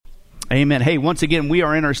Amen. Hey, once again, we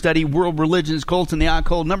are in our study, World Religions, Cults, and the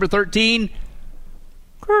Occult, number 13.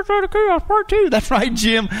 Charismatic Chaos, part 2. That's right,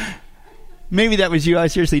 Jim. Maybe that was you. I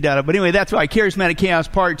seriously doubt it. But anyway, that's right. Charismatic Chaos,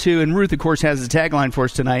 part 2. And Ruth, of course, has the tagline for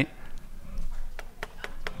us tonight.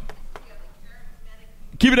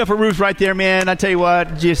 Keep it up for Ruth right there, man. I tell you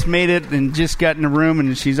what, just made it and just got in the room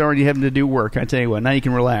and she's already having to do work. I tell you what, now you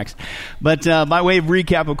can relax. But by way of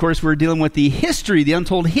recap, of course, we're dealing with the history, the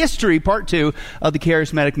untold history, part 2 of the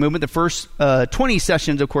charismatic movement. The first 20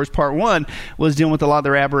 sessions, of course, part 1 was dealing with a lot of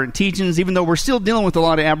their aberrant teachings. Even though we're still dealing with a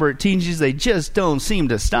lot of aberrant teachings, they just don't seem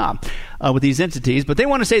to stop with these entities. But they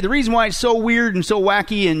want to say the reason why it's so weird and so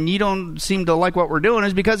wacky and you don't seem to like what we're doing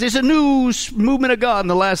is because it's a new movement of God in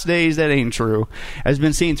the last days. That ain't true. Has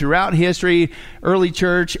been seen throughout history, early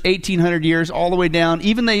church, 1800 years, all the way down.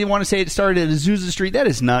 Even they want to say it started at Azusa Street. That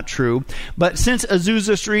is not true. But since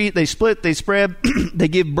Azusa Street, they split, they spread, they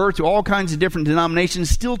give birth to all kinds of different denominations.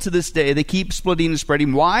 Still to this day, they keep splitting and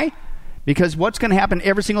spreading. Why? Because what's going to happen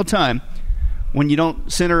every single time when you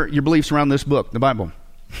don't center your beliefs around this book, the Bible?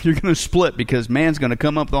 You're going to split because man's going to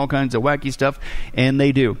come up with all kinds of wacky stuff, and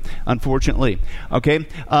they do, unfortunately. Okay,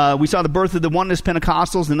 we saw the birth of the Oneness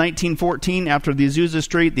Pentecostals in 1914 after the Azusa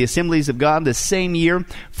Street, the Assemblies of God the same year.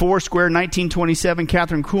 Foursquare, 1927,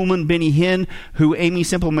 Catherine Kuhlman, Benny Hinn, who Amy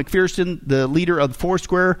Semple McPherson, the leader of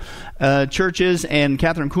Foursquare churches, and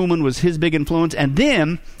Catherine Kuhlman was his big influence. And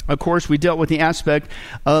then, of course, we dealt with the aspect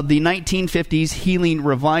of the 1950s healing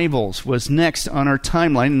revivals was next on our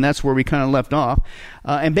timeline, and that's where we kind of left off.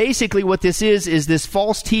 And basically what this is this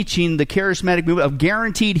false teaching, the charismatic movement of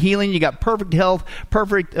guaranteed healing. You got perfect health,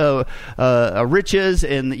 perfect riches,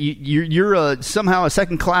 and you're somehow a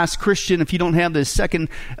second-class Christian if you don't have this second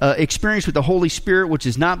experience with the Holy Spirit, which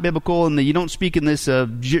is not biblical, and you don't speak in this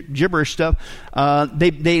gibberish stuff.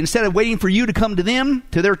 They instead of waiting for you to come to them,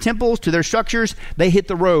 to their temples, to their structures, they hit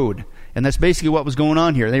the road. And that's basically what was going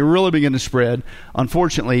on here. They really began to spread,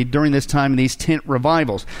 unfortunately, during this time in these tent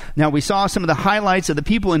revivals. Now, we saw some of the highlights of the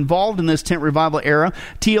people involved in this tent revival era.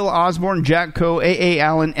 T.L. Osborne, Jack Coe, A.A.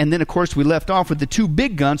 Allen, and then, of course, we left off with the two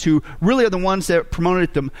big guns who really are the ones that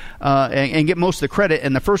promoted them and get most of the credit.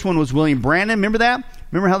 And the first one was William Branham. Remember that?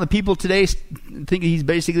 Remember how the people today think he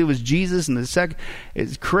basically was Jesus? And the second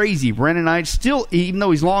is crazy. Brandonite still, even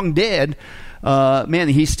though he's long dead, man,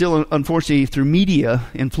 he's still, unfortunately, through media,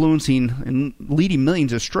 influencing and leading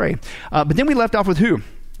millions astray. But then we left off with who?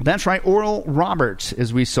 That's right, Oral Roberts,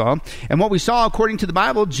 as we saw. And what we saw, according to the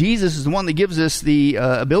Bible, Jesus is the one that gives us the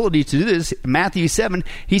ability to do this. Matthew 7,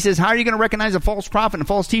 he says, how are you going to recognize a false prophet and a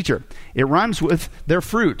false teacher? It rhymes with their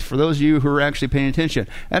fruit, for those of you who are actually paying attention.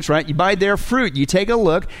 That's right, you buy their fruit. You take a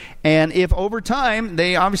look, and if over time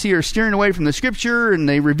they obviously are steering away from the Scripture, and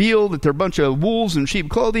they reveal that they're a bunch of wolves in sheep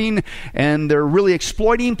clothing, and they're really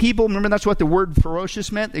exploiting people. Remember, that's what the word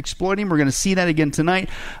ferocious meant, exploiting. We're going to see that again tonight.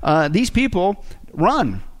 These people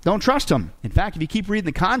run. Don't trust them. In fact, if you keep reading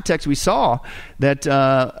the context, we saw that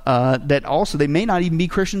that also they may not even be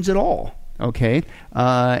Christians at all. Okay,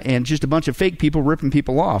 and just a bunch of fake people ripping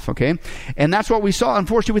people off. Okay, and that's what we saw,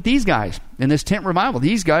 unfortunately, with these guys in this tent revival.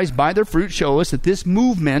 These guys, by their fruit, show us that this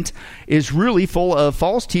movement is really full of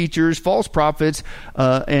false teachers, false prophets,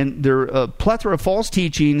 and they're a plethora of false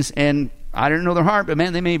teachings. And I don't know their heart, but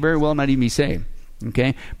man, they may very well not even be saved.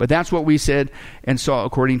 Okay, but that's what we said and saw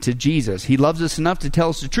according to Jesus. He loves us enough to tell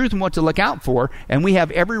us the truth and what to look out for, and we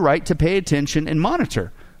have every right to pay attention and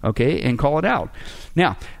monitor, okay, and call it out.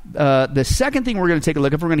 Now, the second thing we're going to take a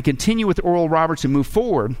look at, we're going to continue with Oral Roberts and move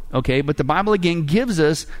forward, okay, but the Bible again gives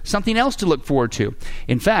us something else to look forward to.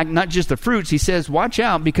 In fact, not just the fruits. He says, watch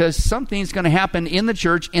out because something's going to happen in the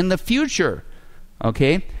church in the future,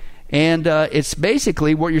 okay, and it's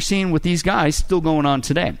basically what you're seeing with these guys still going on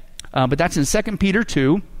today. But that's in 2 Peter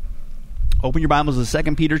 2. Open your Bibles to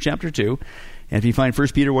 2 Peter chapter 2. And if you find 1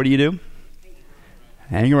 Peter, what do?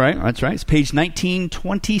 Hang right. That's right. It's page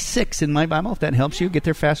 1926 in my Bible, if that helps you get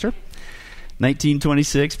there faster.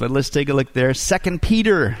 1926, but let's take a look there. 2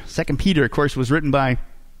 Peter. 2 Peter, of course, was written by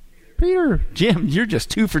Peter. Jim, you're just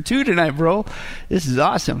 2 for 2 tonight, bro. This is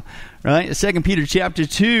awesome. Right? 2 Peter chapter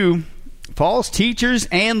 2. False teachers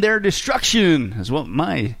and their destruction is what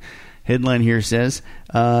my headline here says.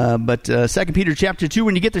 But 2 Peter chapter 2,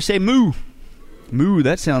 when you get there, say moo. Moo,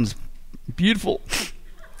 that sounds beautiful.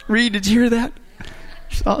 Reed, did you hear that?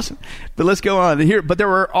 It's awesome. But let's go on here. But there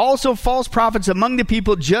were also false prophets among the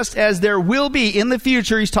people, just as there will be in the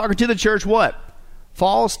future. He's talking to the church. What?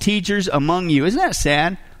 False teachers among you. Isn't that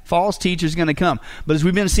sad? False teachers going to come. But as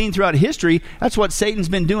we've been seeing throughout history, that's what Satan's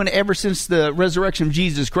been doing ever since the resurrection of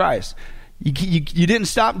Jesus Christ. You didn't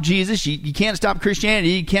stop Jesus. You can't stop Christianity.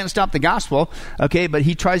 You can't stop the gospel. Okay, but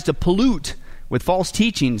he tries to pollute with false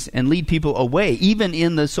teachings and lead people away, even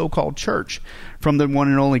in the so-called church, from the one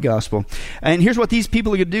and only gospel. And here's what these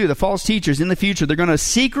people are going to do. The false teachers in the future, they're going to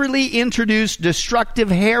secretly introduce destructive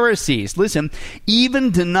heresies. Listen, even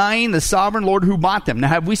denying the sovereign Lord who bought them. Now,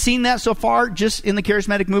 have we seen that so far just in the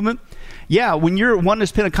charismatic movement? Yeah, when you're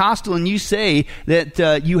Oneness Pentecostal and you say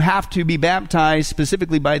that you have to be baptized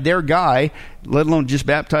specifically by their guy, let alone just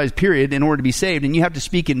baptized, period, in order to be saved, and you have to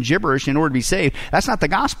speak in gibberish in order to be saved, that's not the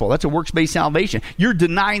gospel. That's a works-based salvation. You're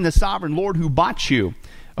denying the sovereign Lord who bought you.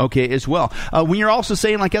 Okay, as well. When you're also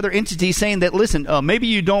saying, like other entities, saying that, listen, maybe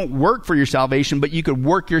you don't work for your salvation, but you could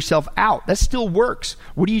work yourself out. That still works.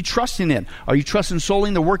 What are you trusting in? Are you trusting solely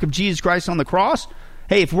in the work of Jesus Christ on the cross?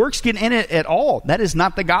 Hey, if works get in it at all, that is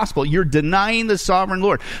not the gospel. You're denying the sovereign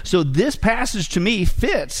Lord. So this passage to me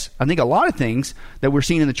fits, I think, a lot of things that we're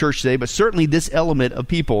seeing in the church today, but certainly this element of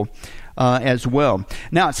people as well.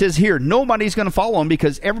 Now, it says here, nobody's going to follow him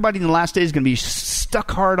because everybody in the last days is going to be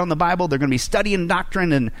stuck hard on the Bible. They're going to be studying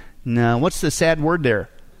doctrine. And no, what's the sad word there?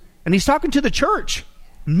 And he's talking to the church.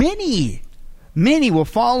 Many will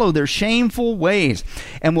follow their shameful ways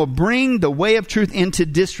and will bring the way of truth into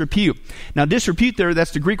disrepute. Now, disrepute there,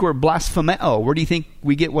 that's the Greek word blasphemeo. Where do you think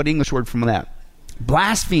we get what English word from that?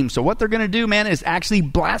 Blaspheme. So what they're going to do, man, is actually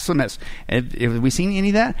blasphemous. Have we seen any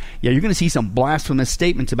of that? Yeah, you're going to see some blasphemous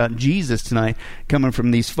statements about Jesus tonight coming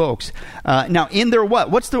from these folks. Now, in their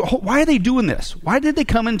what? Why are they doing this? Why did they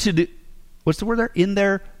come into what's the word there? In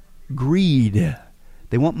their greed.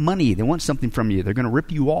 They want money. They want something from you. They're going to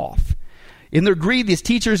rip you off. In their greed, these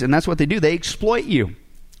teachers, and that's what they do, they exploit you,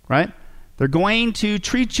 right? They're going to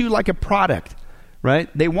treat you like a product, right?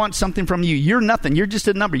 They want something from you. You're nothing. You're just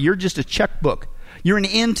a number. You're just a checkbook. You're an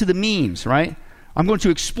end to the means, right? I'm going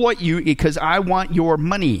to exploit you because I want your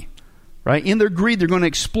money, right? In their greed, they're going to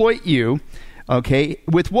exploit you, okay,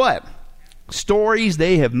 with what? Stories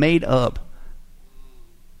they have made up.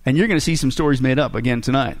 And you're going to see some stories made up again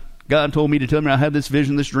tonight. God told me to tell me I had this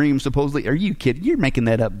vision, this dream, supposedly. Are you kidding? You're making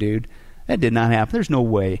that up, dude. That did not happen. There's no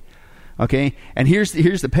way. Okay? And here's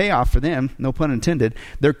the payoff for them, no pun intended.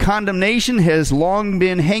 Their condemnation has long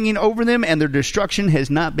been hanging over them, and their destruction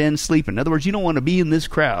has not been sleeping. In other words, you don't want to be in this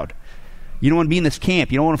crowd. You don't want to be in this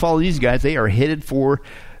camp. You don't want to follow these guys. They are headed for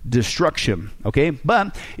destruction. Okay?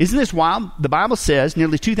 But isn't this wild? The Bible says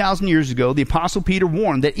nearly 2,000 years ago, the Apostle Peter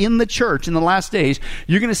warned that in the church in the last days,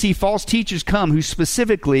 you're going to see false teachers come who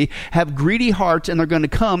specifically have greedy hearts, and they're going to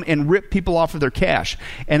come and rip people off of their cash.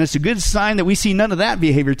 And it's a good sign that we see none of that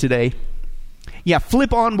behavior today. Yeah,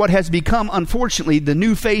 flip on what has become, unfortunately, the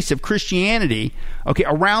new face of Christianity, okay,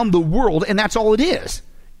 around the world, and that's all it is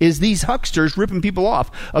these hucksters ripping people off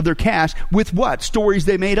of their cash with what? Stories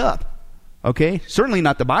they made up. Okay? Certainly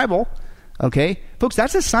not the Bible. Okay? Folks,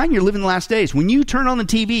 that's a sign you're living in the last days. When you turn on the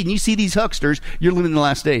TV and you see these hucksters, you're living in the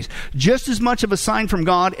last days. Just as much of a sign from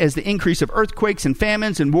God as the increase of earthquakes and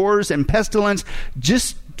famines and wars and pestilence.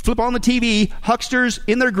 Just flip on the TV, hucksters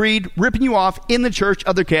in their greed, ripping you off in the church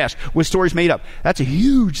of their cash with stories made up. That's a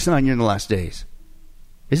huge sign you're in the last days.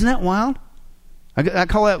 Isn't that wild? I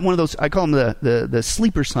call that one of those, I call them the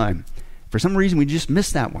sleeper sign. For some reason, we just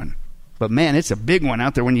missed that one. But man, it's a big one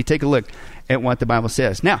out there when you take a look at what the Bible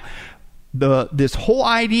says. Now, this whole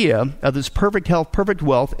idea of this perfect health, perfect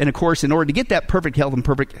wealth, and of course, in order to get that perfect health and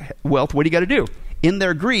perfect wealth, what do you got to do? In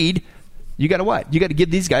their greed, you got to what? You got to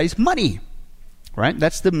give these guys money, right?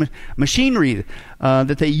 That's the machinery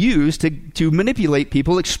that they use to manipulate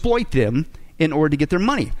people, exploit them in order to get their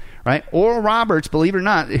money, right? Oral Roberts, believe it or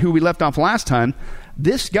not, who we left off last time,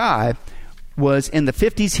 this guy was in the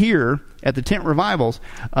 50s here at the tent revivals.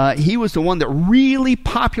 He was the one that really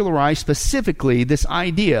popularized specifically this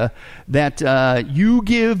idea that you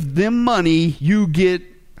give them money, you get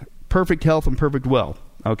perfect health and perfect wealth.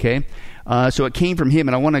 Okay? So it came from him,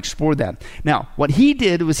 and I want to explore that. Now, what he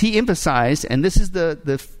did was he emphasized, and this is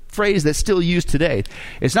the phrase that's still used today,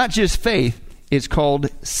 it's not just faith, it's called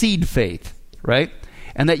seed faith, right?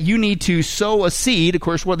 And that you need to sow a seed. Of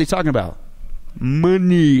course, what are they talking about?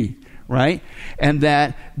 Money. Right? And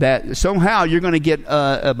that somehow you're going to get,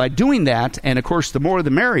 by doing that, and of course the more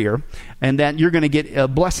the merrier, and that you're going to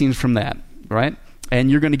get blessings from that, right?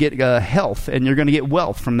 And you're going to get health, and you're going to get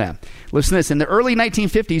wealth from that. Listen to this. In the early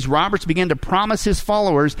 1950s, Roberts began to promise his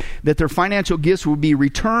followers that their financial gifts would be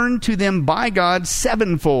returned to them by God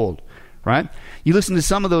sevenfold. Right? You listen to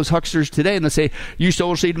some of those hucksters today, and they say, you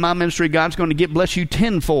sow a seed in my ministry, God's going to bless you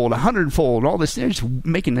tenfold, 100-fold, all this. They're just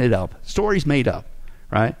making it up. Stories made up.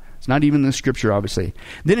 Right? It's not even in the scripture, obviously.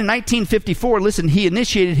 Then in 1954, listen, he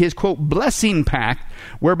initiated his, quote, blessing pact,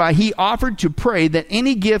 whereby he offered to pray that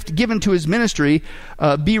any gift given to his ministry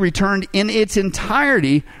be returned in its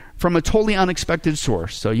entirety from a totally unexpected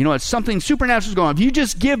source. So, it's something supernatural is going on. If you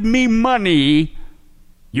just give me money,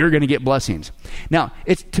 you're going to get blessings. Now,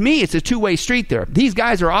 to me, it's a two-way street there. These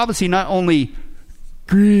guys are obviously not only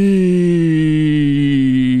greedy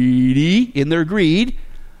in their greed,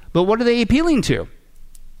 but what are they appealing to?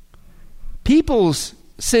 People's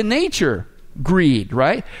sin nature, greed,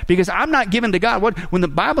 right? Because I'm not giving to God. When the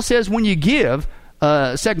Bible says when you give,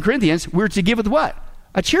 2 Corinthians, we're to give with what?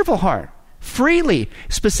 A cheerful heart, freely.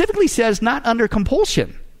 Specifically says not under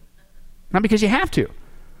compulsion, not because you have to,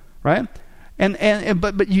 right?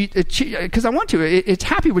 But you, because I want to, it's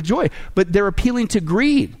happy with joy. But they're appealing to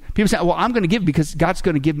greed. People say, well, I'm going to give because God's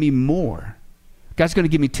going to give me more. God's going to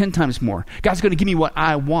give me 10 times more. God's going to give me what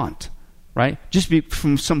I want, right? Just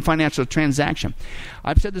from some financial transaction.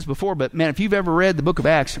 I've said this before, but man, if you've ever read the book of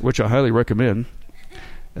Acts, which I highly recommend,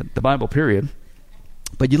 the Bible period,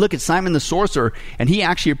 but you look at Simon the sorcerer, and he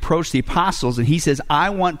actually approached the apostles, and he says, I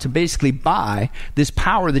want to basically buy this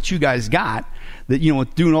power that you guys got, that,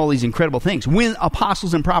 doing all these incredible things, when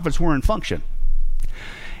apostles and prophets were in function.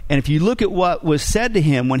 And if you look at what was said to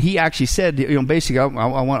him when he actually said, basically, I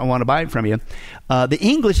want to buy it from you, the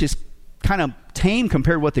English is kind of tame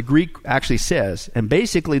compared to what the Greek actually says. And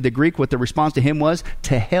basically, the Greek, what the response to him was,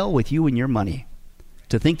 to hell with you and your money.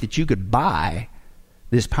 To think that you could buy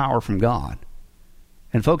this power from God.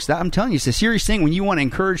 And folks, I'm telling you, it's a serious thing when you want to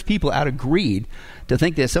encourage people out of greed to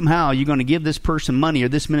think that somehow you're going to give this person money or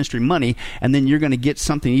this ministry money, and then you're going to get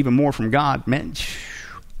something even more from God. Man,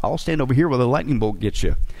 I'll stand over here where the lightning bolt gets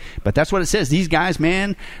you. But that's what it says. These guys,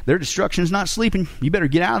 man, their destruction's not sleeping. You better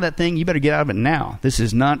get out of that thing. You better get out of it now. This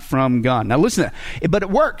is not from God. Now listen to that. But it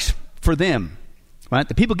works for them, right?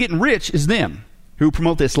 The people getting rich is them who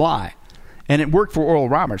promote this lie. And it worked for Oral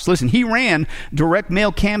Roberts. Listen, he ran direct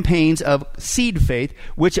mail campaigns of seed faith,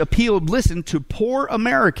 which appealed, to poor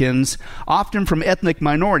Americans, often from ethnic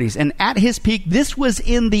minorities. And at his peak, this was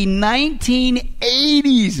in the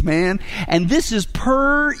 1980s, man. And this is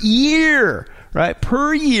per year, right?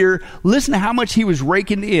 Per year. Listen to how much he was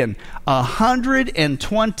raking in.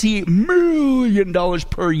 $120 million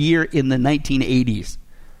per year in the 1980s.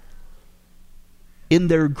 In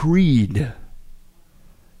their greed,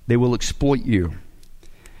 they will exploit you,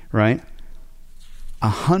 right?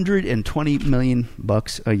 $120 million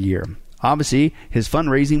a year. Obviously, his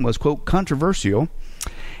fundraising was, quote, controversial.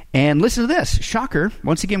 And listen to this. Shocker.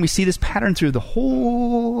 Once again, we see this pattern through the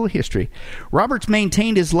whole history. Roberts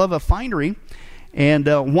maintained his love of finery. And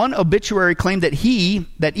one obituary claimed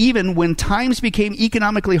that even when times became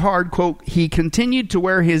economically hard, quote, he continued to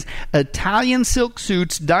wear his Italian silk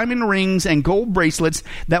suits, diamond rings, and gold bracelets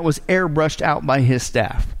that was airbrushed out by his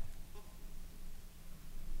staff.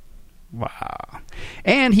 Wow.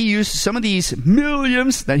 And he used some of these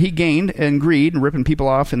millions that he gained in greed and ripping people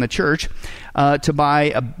off in the church to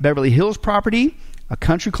buy a Beverly Hills property, a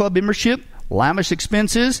country club membership, lavish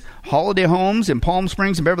expenses, holiday homes in Palm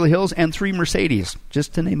Springs and Beverly Hills, and 3 Mercedes,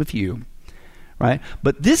 just to name a few. Right?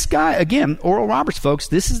 But this guy, again, Oral Roberts, folks,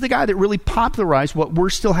 this is the guy that really popularized what we're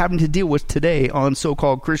still having to deal with today on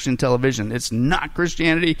so-called Christian television. It's not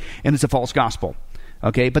Christianity, and it's a false gospel.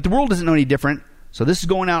 Okay? But the world doesn't know any different. So this is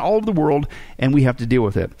going out all over the world, and we have to deal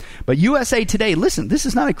with it. But USA Today, listen, this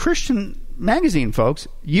is not a Christian magazine, folks.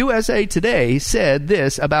 USA Today said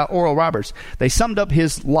this about Oral Roberts. They summed up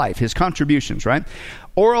his life, his contributions, right?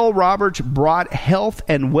 Oral Roberts brought health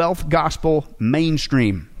and wealth gospel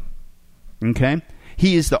mainstream. Okay?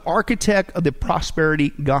 He is the architect of the prosperity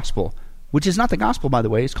gospel, which is not the gospel, by the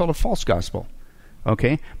way. It's called a false gospel.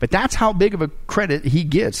 Okay, but that's how big of a credit he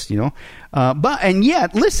gets, and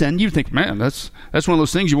yet, listen, you think, man, that's one of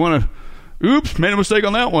those things you want to, oops, made a mistake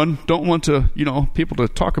on that one. Don't want to, people to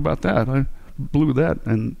talk about that. I blew that.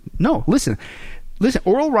 And no, listen,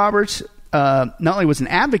 Oral Roberts not only was an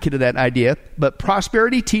advocate of that idea, but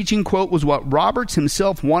prosperity teaching, quote, was what Roberts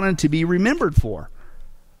himself wanted to be remembered for.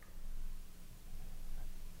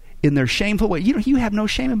 In their shameful way. You have no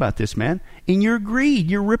shame about this, man. In your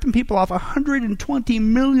greed, you're ripping people off $120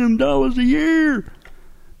 million a year.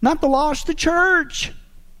 Not the lost, the church.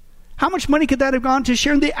 How much money could that have gone to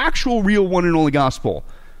sharing the actual real one and only gospel?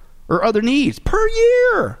 Or other needs per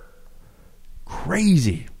year?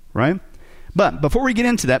 Crazy, right? But before we get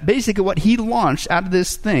into that, basically what he launched out of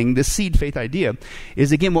this thing, this seed faith idea,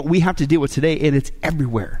 is again what we have to deal with today, and it's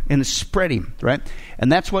everywhere, and it's spreading, right?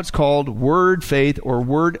 And that's what's called word faith or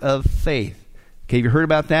word of faith. Okay, have you heard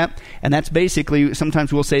about that? And that's basically,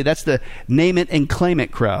 sometimes we'll say that's the name it and claim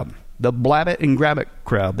it crowd. The blab it and grab it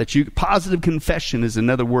crowd. Positive confession is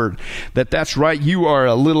another word. That's right, you are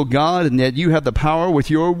a little God, and that you have the power with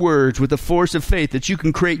your words, with the force of faith, that you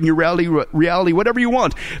can create in your reality whatever you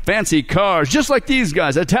want. Fancy cars, just like these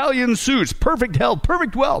guys. Italian suits, perfect health,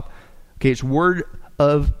 perfect wealth. Okay, it's word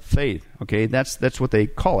of faith. Okay, that's what they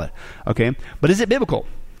call it. Okay, but is it biblical?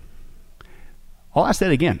 I'll ask that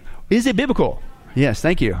again. Is it biblical? Yes,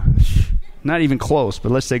 thank you. Not even close,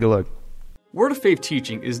 but let's take a look. Word of Faith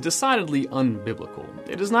teaching is decidedly unbiblical.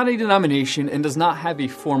 It is not a denomination and does not have a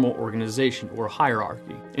formal organization or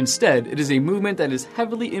hierarchy. Instead, it is a movement that is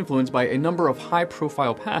heavily influenced by a number of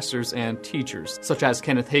high-profile pastors and teachers, such as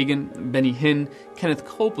Kenneth Hagin, Benny Hinn, Kenneth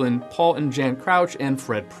Copeland, Paul and Jan Crouch, and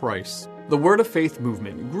Fred Price. The Word of Faith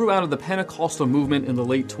movement grew out of the Pentecostal movement in the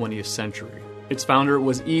late 20th century. Its founder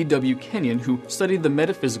was E.W. Kenyon, who studied the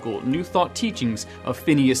metaphysical New Thought teachings of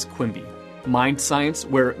Phineas Quimby. Mind science,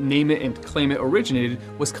 where name it and claim it originated,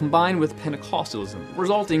 was combined with Pentecostalism,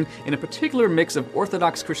 resulting in a particular mix of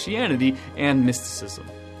Orthodox Christianity and mysticism.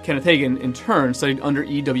 Kenneth Hagin, in turn, studied under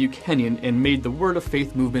E.W. Kenyon and made the Word of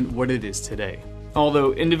Faith movement what it is today.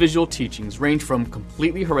 Although individual teachings range from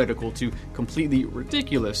completely heretical to completely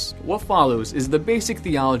ridiculous, what follows is the basic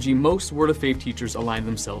theology most Word of Faith teachers align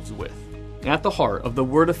themselves with. At the heart of the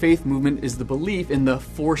Word of Faith movement is the belief in the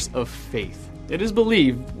force of faith. It is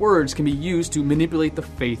believed words can be used to manipulate the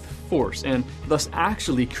faith force and thus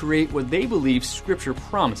actually create what they believe Scripture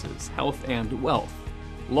promises, health and wealth.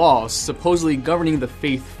 Laws supposedly governing the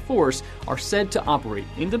faith force are said to operate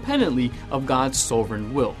independently of God's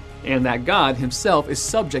sovereign will, and that God himself is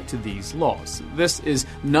subject to these laws. This is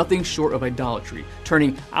nothing short of idolatry,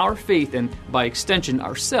 turning our faith and, by extension,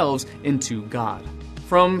 ourselves into God.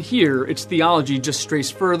 From here, its theology just strays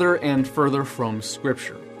further and further from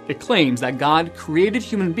Scripture. It claims that God created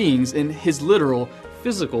human beings in his literal,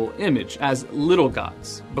 physical image as little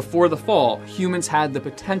gods. Before the fall, humans had the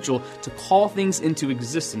potential to call things into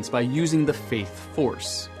existence by using the faith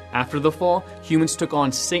force. After the fall, humans took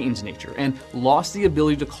on Satan's nature and lost the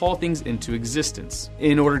ability to call things into existence.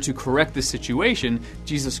 In order to correct this situation,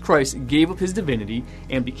 Jesus Christ gave up his divinity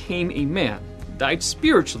and became a man, died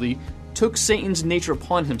spiritually, took Satan's nature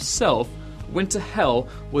upon himself, went to hell,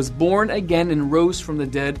 was born again, and rose from the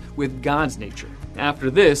dead with God's nature.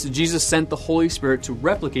 After this, Jesus sent the Holy Spirit to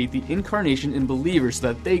replicate the incarnation in believers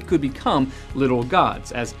so that they could become little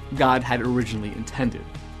gods, as God had originally intended.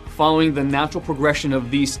 Following the natural progression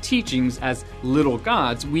of these teachings as little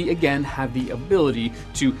gods, we again have the ability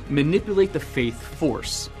to manipulate the faith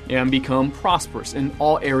force and become prosperous in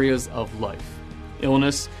all areas of life.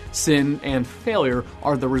 Illness, sin, and failure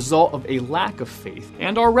are the result of a lack of faith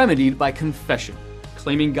and are remedied by confession,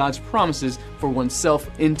 claiming God's promises for oneself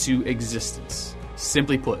into existence.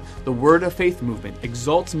 Simply put, the Word of Faith movement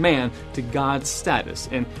exalts man to God's status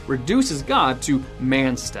and reduces God to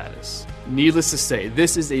man's status. Needless to say,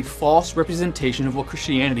 this is a false representation of what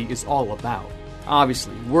Christianity is all about.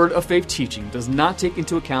 Obviously, Word of Faith teaching does not take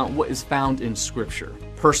into account what is found in Scripture.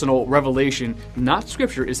 Personal revelation, not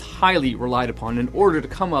Scripture, is highly relied upon in order to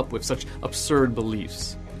come up with such absurd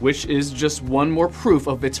beliefs, which is just one more proof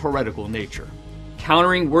of its heretical nature.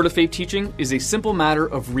 Countering Word of Faith teaching is a simple matter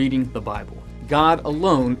of reading the Bible. God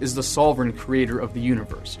alone is the sovereign creator of the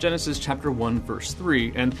universe, Genesis chapter 1, verse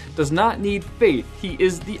 3, and does not need faith. He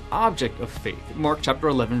is the object of faith, Mark chapter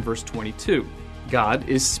 11, verse 22. God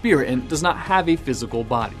is spirit and does not have a physical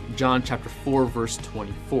body, John chapter 4, verse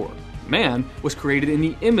 24. Man was created in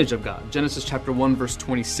the image of God, Genesis chapter 1, verse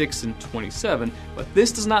 26 and 27, but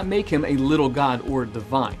this does not make him a little god or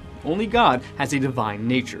divine. Only God has a divine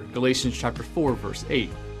nature, Galatians chapter 4, verse 8.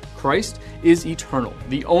 Christ is eternal,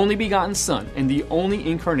 the only begotten Son, and the only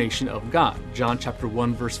incarnation of God, John chapter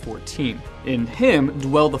 1, verse 14. In him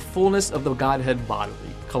dwell the fullness of the Godhead bodily,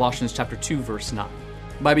 Colossians chapter 2, verse 9.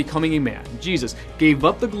 By becoming a man, Jesus gave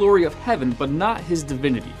up the glory of heaven, but not his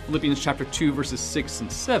divinity, Philippians chapter 2, verses 6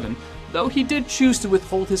 and 7, though he did choose to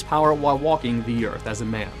withhold his power while walking the earth as a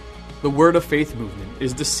man. The Word of Faith movement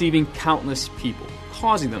is deceiving countless people,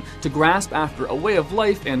 causing them to grasp after a way of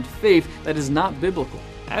life and faith that is not biblical.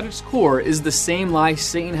 At its core is the same lie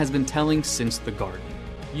Satan has been telling since the garden.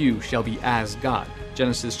 You shall be as God,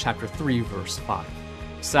 Genesis chapter 3, verse 5.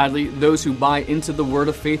 Sadly, those who buy into the Word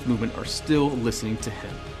of Faith movement are still listening to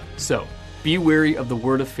him. So, be wary of the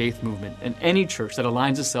Word of Faith movement and any church that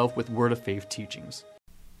aligns itself with Word of Faith teachings.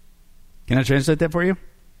 Can I translate that for you?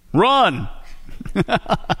 Run!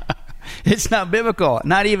 It's not biblical,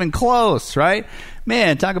 not even close, right?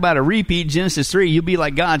 Man, talk about a repeat, Genesis 3. You'll be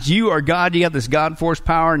like God. You are God. You got this God-force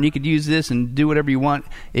power, and you could use this and do whatever you want.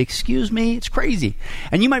 Excuse me? It's crazy.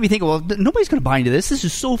 And you might be thinking, well, nobody's going to buy into this. This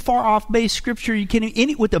is so far off base scripture. Are you kidding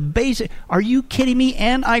me? With the basic, are you kidding me?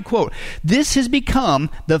 And I quote, this has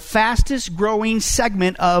become the fastest growing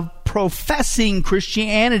segment of professing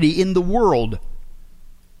Christianity in the world.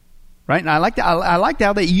 Right? And I like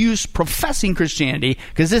how they use professing Christianity,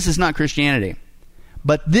 because this is not Christianity.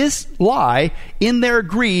 But this lie, in their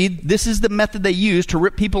greed, this is the method they use to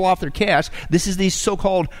rip people off their cash. This is the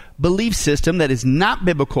so-called belief system that is not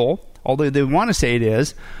biblical, although they want to say it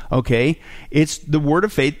is. Okay, it's the word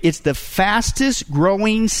of faith. It's the fastest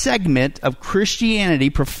growing segment of Christianity,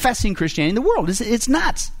 professing Christianity in the world. It's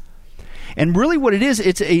nuts. And really what it is,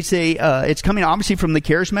 it's coming obviously from the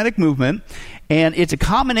charismatic movement, and it's a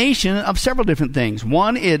combination of several different things.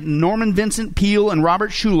 One, Norman Vincent Peale and Robert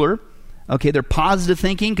Schuller. Okay, they're positive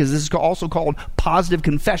thinking, because this is also called positive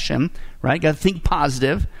confession, right? Got to think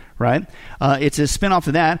positive, right? It's a spinoff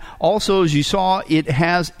of that. Also, as you saw, it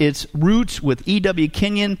has its roots with E.W.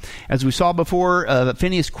 Kenyon, as we saw before,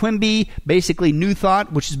 Phineas Quimby, basically New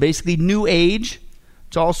Thought, which is basically New Age.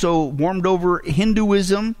 It's also warmed over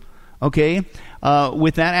Hinduism, okay,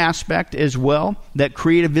 with that aspect as well, that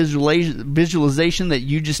creative visualization that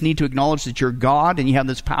you just need to acknowledge that you're God and you have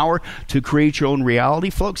this power to create your own reality.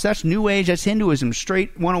 Folks, that's New Age, that's Hinduism,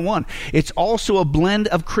 straight 101. It's also a blend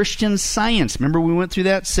of Christian Science. Remember we went through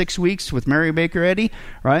that 6 weeks with Mary Baker Eddy,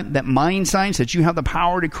 right? That mind science, that you have the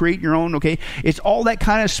power to create your own, okay? It's all that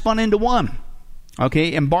kind of spun into one.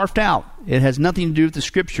 Okay, and barfed out. It has nothing to do with the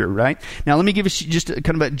scripture, right? Now, let me give you just a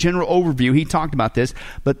kind of a general overview. He talked about this,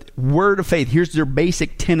 but word of faith, here's their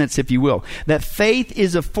basic tenets, if you will. That faith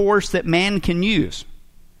is a force that man can use.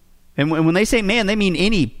 And when they say man, they mean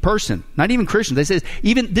any person, not even Christians. They say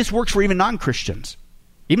even this works for even non-Christians,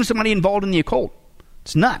 even somebody involved in the occult.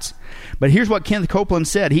 It's nuts. But here's what Kenneth Copeland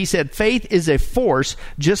said. He said, faith is a force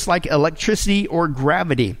just like electricity or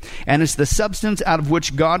gravity. And it's the substance out of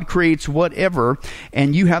which God creates whatever,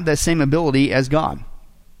 and you have that same ability as God.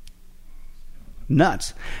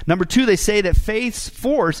 Nuts. Number 2, they say that faith's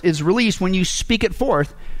force is released when you speak it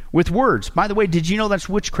forth with words. By the way, did you know that's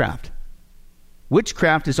witchcraft?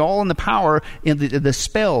 Witchcraft is all in the power in the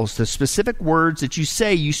spells, the specific words that you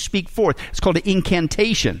say, you speak forth. It's called an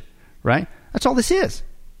incantation, right? That's all this is.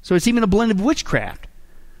 So it's even a blend of witchcraft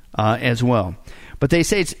as well. But they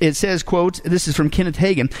say, it says, quote, this is from Kenneth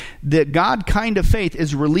Hagin, the God kind of faith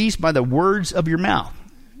is released by the words of your mouth.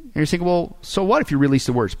 And you're thinking, well, so what if you release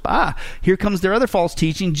the words? Here comes their other false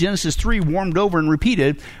teaching, Genesis 3, warmed over and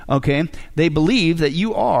repeated. Okay, they believe that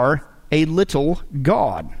you are a little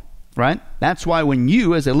God. Right? That's why when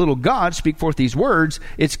you, as a little God, speak forth these words,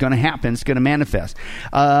 it's going to happen. It's going to manifest.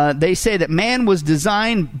 They say that man was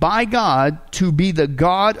designed by God to be the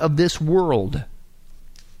God of this world.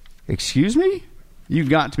 Excuse me? You've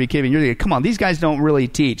got to be kidding. You're thinking, come on, these guys don't really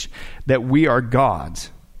teach that we are gods.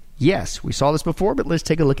 Yes, we saw this before, but let's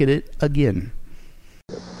take a look at it again.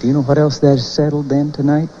 Do you know what else that's settled then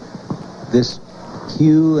tonight? This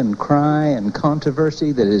hue and cry and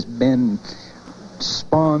controversy that has been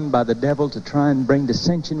spawned by the devil to try and bring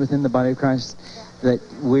dissension within the body of Christ, that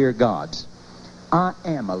we're gods. I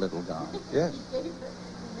am a little God. Yes.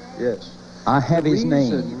 Yes. I have his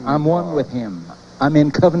name. I'm one with him. I'm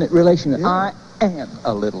in covenant relationship. Yeah. I am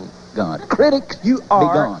a little God. Critics, you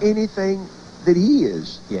are anything that he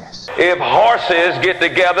is. Yes. If horses get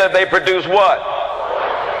together, they produce what?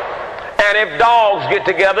 And if dogs get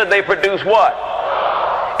together, they produce what?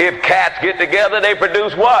 If cats get together, they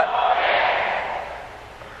produce what?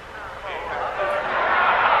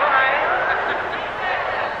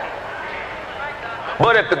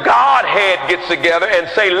 But if the Godhead gets together and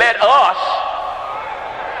say, let us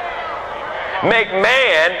make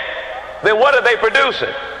man, then what are they producing?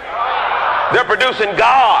 They're producing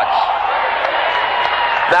gods.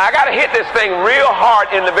 Now I got to hit this thing real hard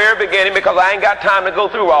in the very beginning because I ain't got time to go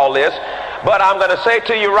through all this. But I'm going to say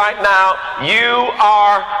to you right now, you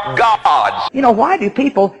are gods. You know, why do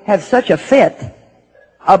people have such a fit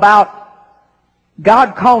about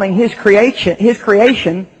God calling his creation,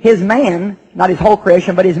 his man, not his whole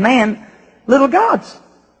creation, but his man, little gods?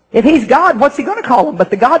 If he's God, what's he going to call them but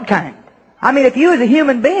the God kind? I mean, if you as a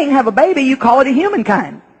human being have a baby, you call it a human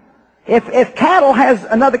kind. If cattle has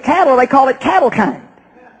another cattle, they call it cattle kind.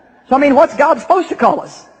 So I mean, what's God supposed to call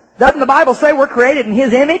us? Doesn't the Bible say we're created in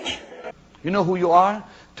his image? You know who you are?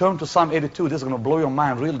 Turn to Psalm 82. This is going to blow your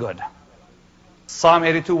mind real good. Psalm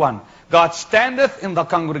 82:1. God standeth in the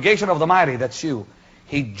congregation of the mighty. That's you.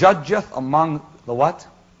 He judgeth among the what?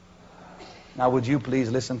 Now would you please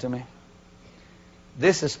listen to me?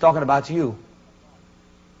 This is talking about you.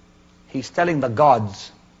 He's telling the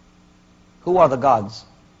gods. Who are the gods?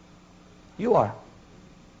 You are.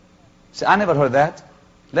 See, I never heard that.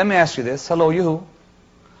 Let me ask you this. Hello, you.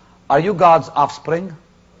 Are you God's offspring?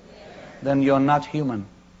 Then you're not human.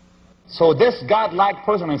 So this God-like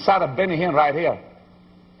person inside of Benny Hinn right here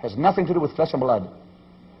has nothing to do with flesh and blood.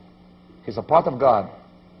 He's a part of God.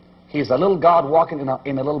 He's a little God walking in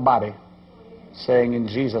a little body, saying in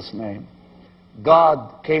Jesus' name.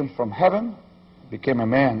 God came from heaven, became a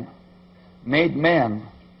man, made man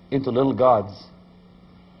into little gods,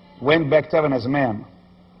 went back to heaven as a man.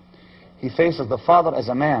 He faces the Father as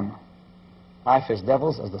a man. I face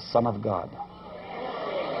devils as the Son of God.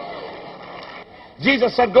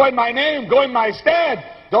 Jesus said, go in my name, go in my stead.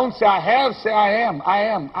 Don't say I have, say I am, I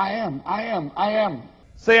am, I am, I am, I am.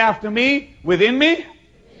 Say after me, within me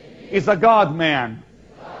is a God-man.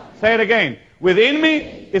 Say it again. Within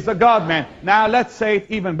me is a God-man. Now let's say it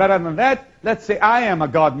even better than that. Let's say I am a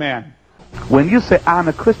God-man. When you say I'm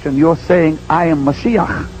a Christian, you're saying I am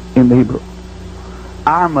Mashiach in the Hebrew.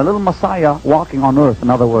 I'm a little Messiah walking on earth,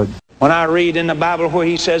 in other words. When I read in the Bible where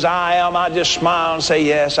he says I am, I just smile and say,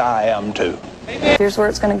 yes, I am too. Here's where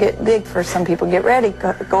it's going to get big for some people. Get ready.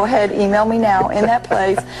 Go ahead. Email me now in that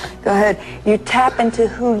place. Go ahead. You tap into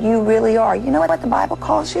who you really are. You know what the Bible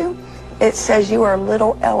calls you? It says you are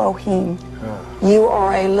little Elohim. You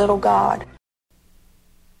are a little God.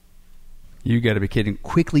 You got to be kidding.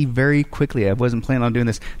 Quickly, very quickly. I wasn't planning on doing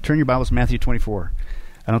this. Turn your Bibles to Matthew 24.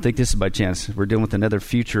 I don't think this is by chance. We're dealing with another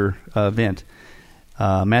future event.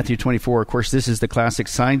 Matthew 24, of course, this is the classic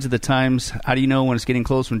signs of the times. How do you know when it's getting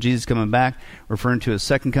close, when Jesus is coming back? Referring to his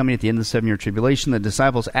second coming at the end of the 7-year tribulation. The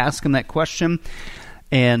disciples ask him that question.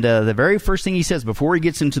 And the very first thing he says, before he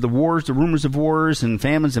gets into the wars, the rumors of wars and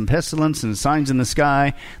famines and pestilence and signs in the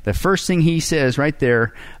sky, the first thing he says right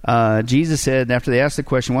there, Jesus said, after they asked the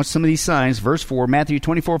question, what's some of these signs? Verse 4, Matthew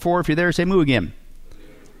 24:4, if you're there, say moo again.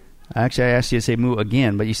 Actually, I asked you to say moo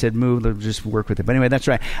again, but you said moo, they'll just work with it. But anyway, that's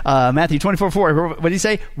right. Matthew 24:4, what did he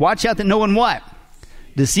say? Watch out that no one what?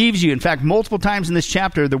 Deceives you. In fact, multiple times in this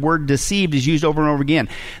chapter, the word deceived is used over and over again.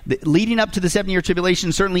 Leading up to the 7-year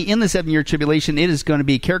tribulation, certainly in the 7-year tribulation, it is going to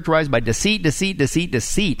be characterized by deceit, deceit, deceit,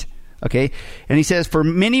 deceit. Okay? And he says, for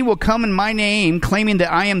many will come in my name, claiming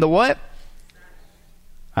that I am the what?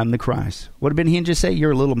 I'm the Christ. What did Ben Hinn just say?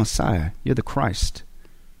 You're a little Messiah. You're the Christ.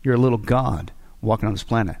 You're a little God walking on this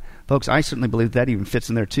planet. Folks, I certainly believe that even fits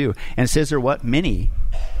in there too. And it says there what? Many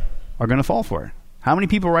are going to fall for it. How many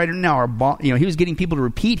people right now are, he was getting people to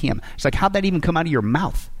repeat him. It's like, how'd that even come out of your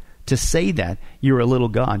mouth to say that? You're a little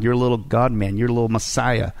God. You're a little God-man. You're a little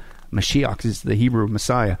Messiah. Mashiach is the Hebrew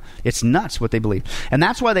Messiah. It's nuts what they believe. And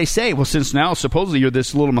that's why they say, well, since now supposedly you're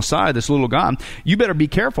this little Messiah, this little God, you better be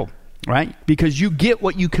careful, right? Because you get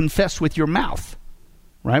what you confess with your mouth.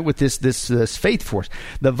 Right, with this faith force.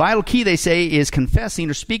 The vital key, they say, is confessing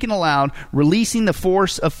or speaking aloud, releasing the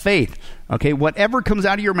force of faith. Okay, whatever comes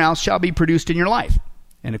out of your mouth shall be produced in your life.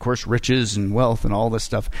 And, of course, riches and wealth and all this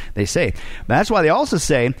stuff they say. But that's why they also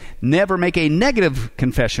say, never make a negative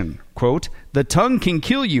confession. Quote, the tongue can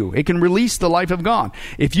kill you. It can release the life of God.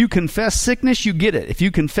 If you confess sickness, you get it. If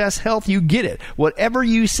you confess health, you get it. Whatever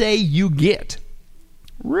you say, you get.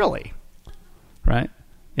 Really? Right?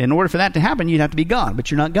 In order for that to happen, you'd have to be God, but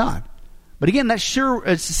you're not God. But again, that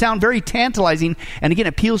sure sounds very tantalizing, and again,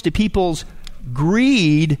 appeals to people's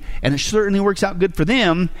greed, and it certainly works out good for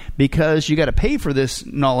them because you got to pay for this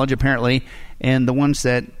knowledge, apparently, and the ones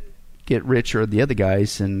that get rich are the other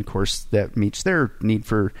guys, and of course, that meets their need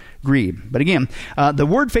for greed. But again, the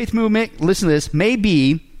Word Faith movement, listen to this, may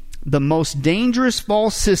be the most dangerous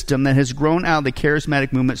false system that has grown out of the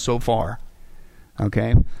charismatic movement so far.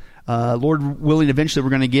 Okay? Lord willing, eventually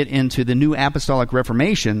we're going to get into the new apostolic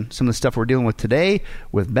reformation, some of the stuff we're dealing with today,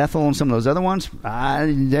 with Bethel and some of those other ones.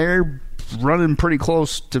 They're running pretty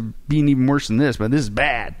close to being even worse than this, but this is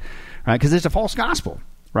bad, right? Because it's a false gospel,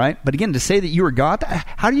 right? But again, to say that you are God,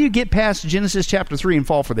 how do you get past Genesis chapter 3 and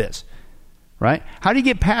fall for this, right? How do you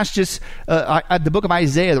get past just the book of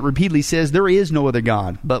Isaiah that repeatedly says there is no other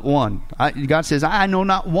God but one? God says, I know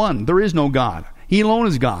not one. There is no God. He alone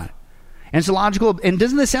is God. And it's illogical. And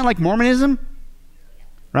doesn't this sound like Mormonism?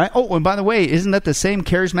 Right? Oh, and by the way, isn't that the same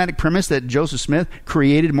charismatic premise that Joseph Smith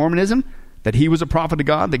created Mormonism? That he was a prophet of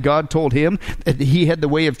God, that God told him that he had the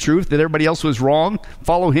way of truth, that everybody else was wrong.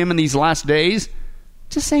 Follow him in these last days.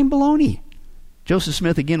 It's the same baloney. Joseph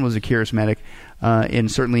Smith, again, was a charismatic in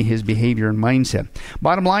certainly his behavior and mindset.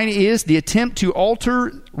 Bottom line is the attempt to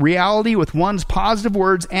alter reality with one's positive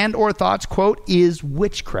words and or thoughts, quote, is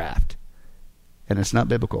witchcraft. And it's not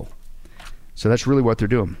biblical. So that's really what they're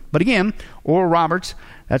doing. But again, Oral Roberts,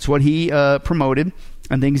 that's what he promoted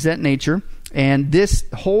and things of that nature. And this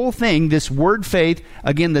whole thing, this word faith,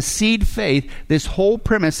 again, the seed faith, this whole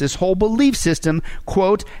premise, this whole belief system,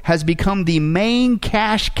 quote, has become the main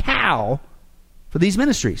cash cow for these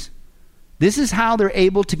ministries. This is how they're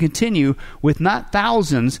able to continue with not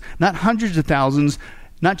thousands, not hundreds of thousands,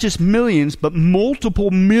 not just millions, but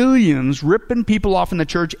multiple millions ripping people off in the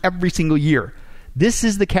church every single year. This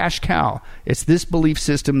is the cash cow. It's this belief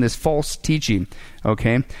system, this false teaching.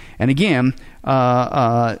 Okay? And again,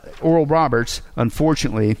 Oral Roberts,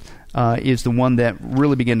 unfortunately, is the one that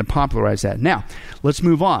really began to popularize that. Now, let's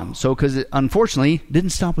move on. So, because it unfortunately didn't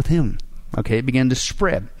stop with him. Okay? It began to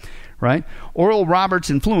spread. Right? Oral Roberts'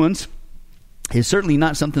 influence is certainly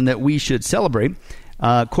not something that we should celebrate.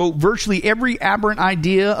 Quote, virtually every aberrant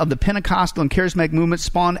idea of the Pentecostal and charismatic movement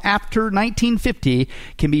spawned after 1950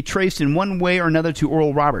 can be traced in one way or another to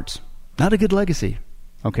Oral Roberts. Not a good legacy.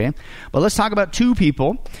 Okay? But let's talk about two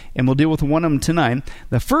people, and we'll deal with one of them tonight.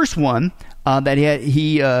 The first one that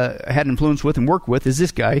he had influence with and worked with is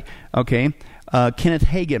this guy, okay, Kenneth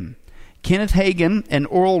Hagin. Kenneth Hagin and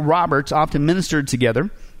Oral Roberts often ministered together.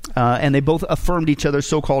 And they both affirmed each other's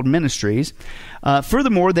so-called ministries.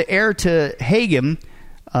 Furthermore, the heir to Hagin,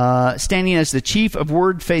 standing as the chief of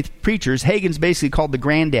word faith preachers, Hagin's basically called the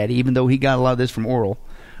granddaddy, even though he got a lot of this from Oral.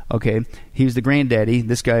 Okay, he was the granddaddy,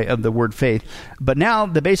 this guy of the word faith. But now,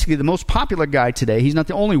 basically the most popular guy today, he's not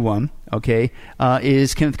the only one, okay,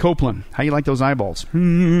 is Kenneth Copeland. How you like those eyeballs?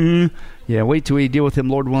 Yeah, wait till we deal with him,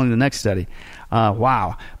 Lord willing, in the next study.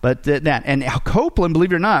 Wow. But that, and Copeland,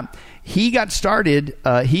 believe it or not, he got started,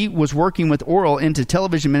 he was working with Oral into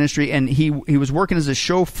television ministry, and he was working as a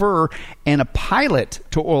chauffeur and a pilot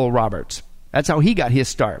to Oral Roberts. That's how he got his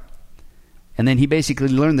start. And then he basically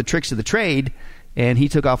learned the tricks of the trade, and he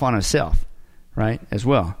took off on himself, right, as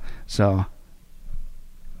well. So,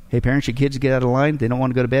 hey, parents, your kids get out of line. They don't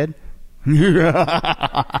want to go to bed.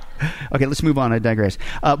 Okay, let's move on. I digress.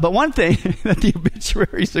 But one thing that the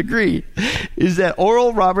obituaries agree is that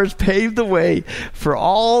Oral Roberts paved the way for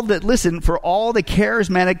all the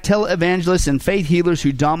charismatic televangelists and faith healers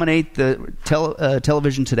who dominate the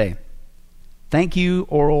television today. Thank you,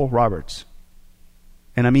 Oral Roberts.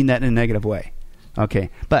 And I mean that in a negative way. Okay,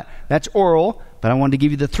 but that's Oral. But I wanted to give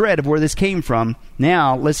you the thread of where this came from.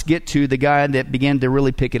 Now, let's get to the guy that began to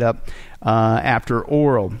really pick it up after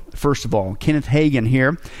Oral. First of all, Kenneth Hagin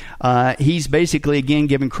here. He's basically, again,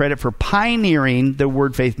 given credit for pioneering the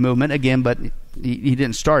word faith movement. Again, but he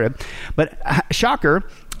didn't start it. But shocker,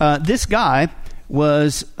 this guy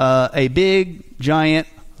was a big, giant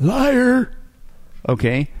liar.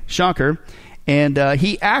 Okay, shocker. And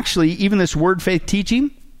he actually, even this word faith teaching,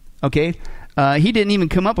 okay, he didn't even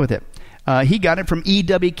come up with it. He got it from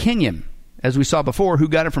E.W. Kenyon, as we saw before, who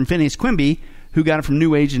got it from Phineas Quimby, who got it from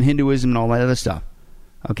New Age and Hinduism and all that other stuff.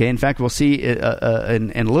 Okay, in fact, we'll see in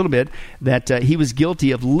a little bit that he was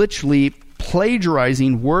guilty of literally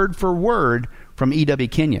plagiarizing word for word from E.W.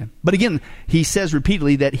 Kenyon. But again, he says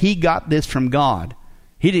repeatedly that he got this from God.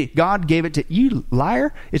 God gave it to you,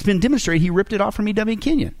 liar. It's been demonstrated he ripped it off from E.W.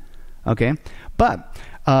 Kenyon. Okay, but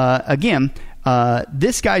again,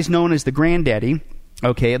 this guy's known as the granddaddy,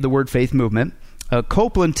 okay, of the word faith movement.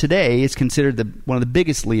 Copeland today is considered one of the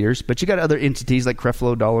biggest leaders, but you got other entities like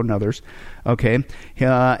Creflo Dollar and others, okay?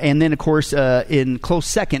 And then, of course, in close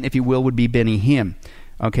second, if you will, would be Benny Hinn,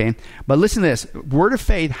 okay? But listen to this. Word of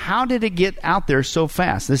faith, how did it get out there so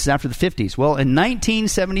fast? This is after the 50s. Well, in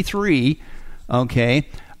 1973, okay,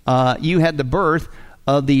 you had the birth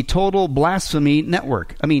of the Total Blasphemy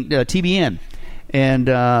Network, TBN.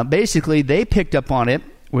 And basically, they picked up on it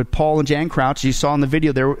with Paul and Jan Crouch. You saw in the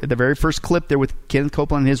video there, the very first clip there with Kenneth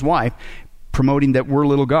Copeland and his wife, promoting that we're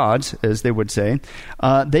little gods, as they would say.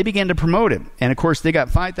 They began to promote it. And, of course, they got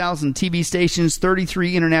 5,000 TV stations,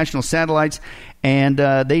 33 international satellites, and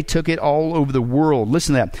they took it all over the world.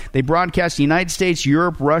 Listen to that. They broadcast the United States,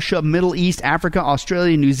 Europe, Russia, Middle East, Africa,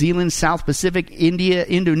 Australia, New Zealand, South Pacific, India,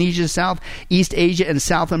 Indonesia, South East Asia, and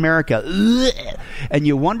South America. Ugh. And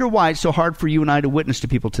you wonder why it's so hard for you and I to witness to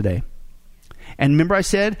people today. And remember I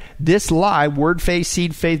said, this lie, word faith,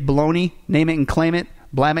 seed faith, baloney, name it and claim it,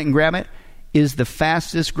 blab it and grab it, is the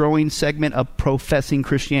fastest growing segment of professing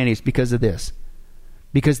Christianity. It's because of this.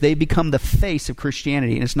 Because they become the face of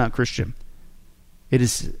Christianity, and it's not Christian. It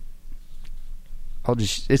is,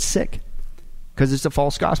 it's sick. Because it's a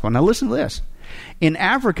false gospel. Now listen to this. In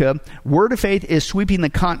Africa, word of faith is sweeping the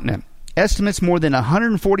continent. Estimates more than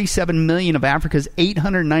 147 million of Africa's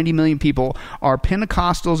 890 million people are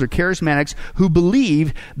Pentecostals or charismatics who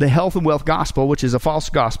believe the health and wealth gospel, which is a false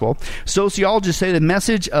gospel. Sociologists say the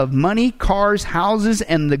message of money, cars, houses,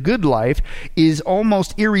 and the good life is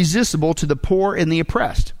almost irresistible to the poor and the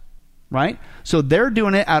oppressed. right? So they're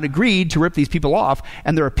doing it out of greed to rip these people off,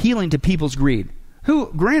 and they're appealing to people's greed,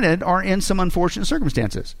 who, granted, are in some unfortunate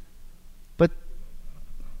circumstances. But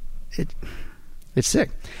it's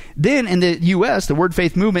sick. Then in the U.S., the Word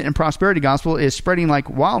Faith Movement and Prosperity Gospel is spreading like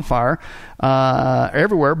wildfire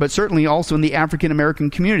everywhere, but certainly also in the African American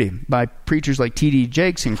community by preachers like T.D.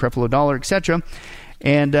 Jakes and Creflo Dollar, etc.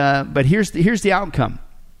 And but here's the outcome.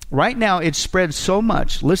 Right now, it's spread so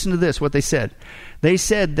much. Listen to this, what they said. They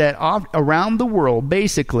said that around the world,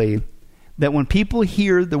 basically, that when people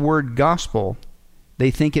hear the word gospel,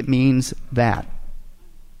 they think it means that.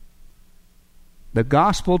 The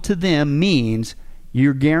gospel to them means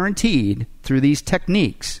you're guaranteed through these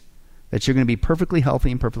techniques that you're going to be perfectly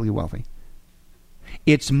healthy and perfectly wealthy.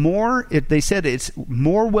 They said it's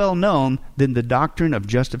more well known than the doctrine of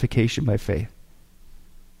justification by faith.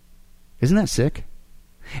 Isn't that sick?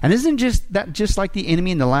 And isn't that just like the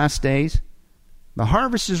enemy in the last days? The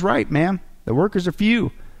harvest is ripe, man. The workers are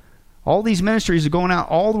few. All these ministries are going out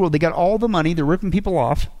all the world. They got all the money. They're ripping people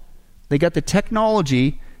off. They got the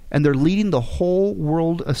technology, and they're leading the whole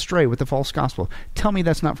world astray with the false gospel. Tell me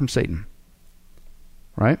that's not from Satan.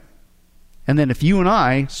 Right? And then if you and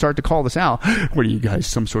I start to call this out, what are you guys,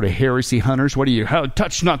 some sort of heresy hunters? What are you?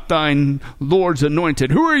 Touch not thine Lord's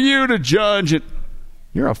anointed. Who are you to judge it?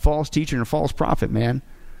 You're a false teacher and a false prophet, man.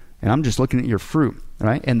 And I'm just looking at your fruit,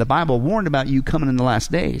 right? And the Bible warned about you coming in the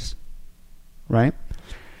last days, right?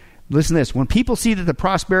 Listen to this. When people see that the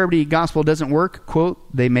prosperity gospel doesn't work, quote,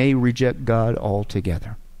 they may reject God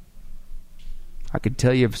altogether. I could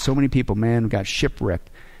tell you of so many people, man, who got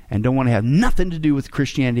shipwrecked and don't want to have nothing to do with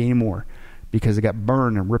Christianity anymore because they got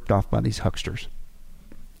burned and ripped off by these hucksters.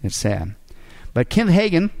 It's sad. But Kenneth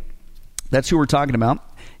Hagin, that's who we're talking about.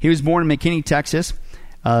 He was born in McKinney, Texas.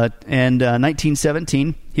 And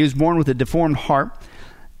 1917, he was born with a deformed heart,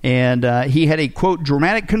 and he had a, quote,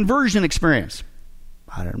 dramatic conversion experience.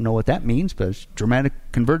 I don't know what that means, but it's dramatic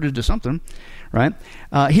converted to something, right?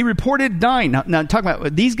 He reported dying. Now talk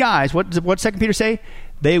about these guys. What 2 Peter say?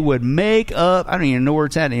 They would make up, I don't even know where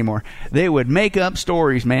it's at anymore. They would make up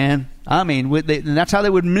stories, man. I mean, that's how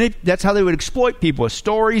they would exploit people, with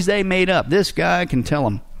stories they made up. This guy can tell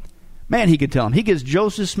them. Man, he could tell them. He gives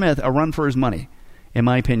Joseph Smith a run for his money, in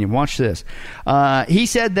my opinion. Watch this. He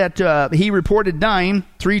said that he reported dying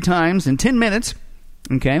 3 times in 10 minutes,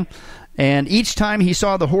 okay? And each time he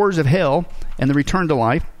saw the horrors of hell and the return to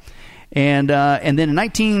life. And then in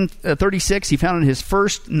 1936, he founded his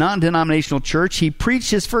first non-denominational church. He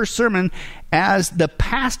preached his first sermon as the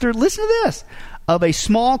pastor, listen to this, of a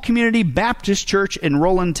small community Baptist church in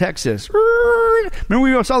Roland, Texas. Remember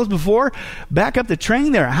we saw this before? Back up the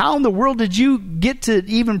train there. How in the world did you get to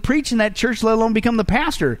even preach in that church, let alone become the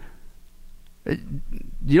pastor? You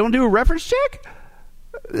don't do a reference check?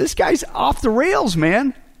 This guy's off the rails,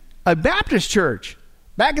 man. A Baptist church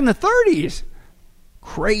back in the 30s.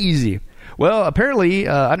 Crazy. Well, apparently,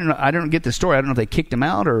 I don't know. I don't get the story. I don't know if they kicked him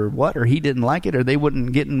out or what, or he didn't like it, or they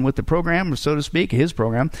wouldn't get in with the program, so to speak, his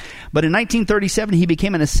program. But in 1937, he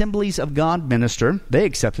became an Assemblies of God minister. They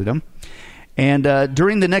accepted him. And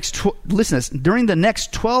during the next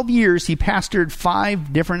 12 years, he pastored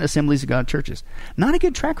 5 different Assemblies of God churches. Not a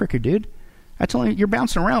good track record, dude. I told you, you're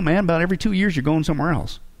bouncing around, man. About every 2 years, you're going somewhere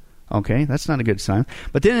else. Okay, that's not a good sign.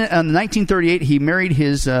 But then in 1938, he married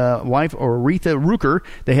his wife, Aretha Rucker.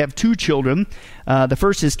 They have 2 children. The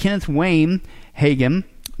first is Kenneth Wayne Hagin,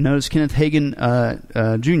 known as Kenneth Hagin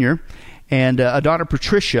Jr., and a daughter,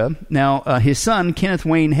 Patricia. Now, his son, Kenneth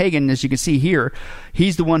Wayne Hagin, as you can see here,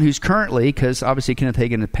 he's the one who's currently, because obviously Kenneth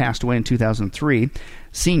Hagin had passed away in 2003,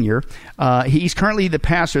 senior. He's currently the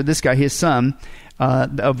pastor, this guy, his son,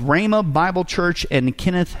 of Rhema Bible Church and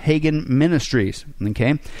Kenneth Hagin Ministries.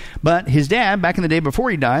 Okay, but his dad, back in the day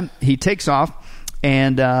before he died, he takes off,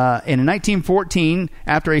 and in 1914,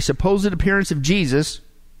 after a supposed appearance of Jesus,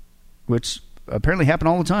 which apparently happened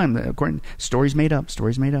all the time, according to stories made up.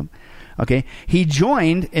 Okay, he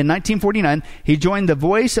joined in 1949. He joined the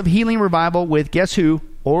Voice of Healing Revival with, guess who?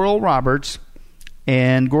 Oral Roberts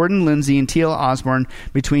and Gordon Lindsay and T.L. Osborne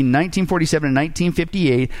between 1947 and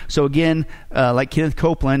 1958. So again, like Kenneth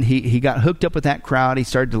Copeland, he got hooked up with that crowd. He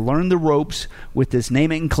started to learn the ropes with this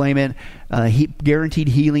name it and claim it. He guaranteed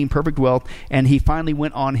healing, perfect wealth, and he finally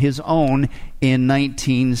went on his own in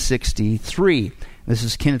 1963. This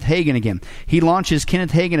is Kenneth Hagin again. He launches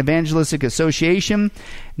Kenneth Hagin Evangelistic Association,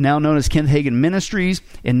 now known as Kenneth Hagin Ministries.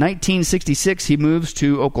 In 1966, he moves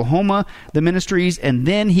to Oklahoma, the ministries, and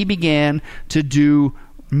then he began to do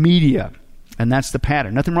media. And that's the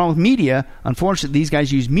pattern. Nothing wrong with media. Unfortunately, these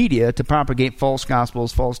guys use media to propagate false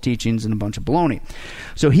gospels, false teachings, and a bunch of baloney.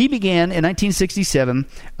 So he began in 1967.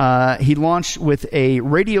 He launched with a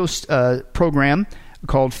radio program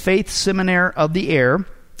called Faith Seminary of the Air.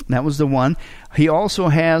 That was the one. He also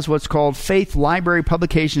has what's called Faith Library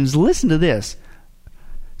Publications. Listen to this.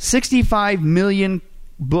 65 million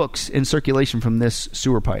books in circulation from this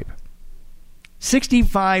sewer pipe.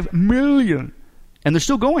 65 million. And they're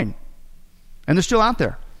still going. And they're still out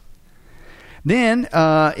there. Then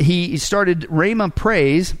he started Rhema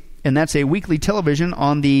Praise, and that's a weekly television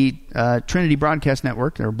on the Trinity Broadcast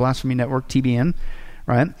Network, or Blasphemy Network, TBN.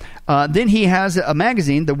 Right? Then he has a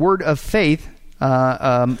magazine, The Word of Faith,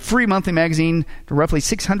 free monthly magazine to roughly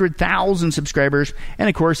 600,000 subscribers. And,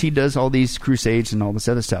 of course, he does all these crusades and all this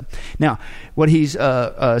other stuff. Now, what he's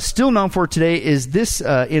still known for today is this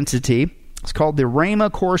entity. It's called the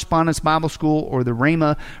Rhema Correspondence Bible School, or the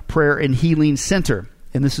Rhema Prayer and Healing Center.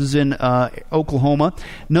 And this is in Oklahoma.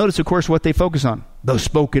 Notice, of course, what they focus on. The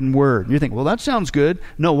spoken word. You think, well, that sounds good.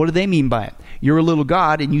 No, what do they mean by it? You're a little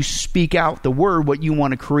God, and you speak out the word, what you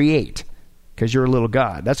want to create, because you're a little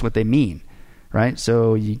God. That's what they mean, right?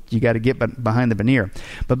 So you got to get behind the veneer.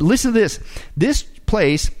 But listen to this. This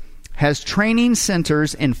place has training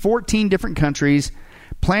centers in 14 different countries,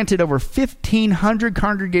 planted over 1,500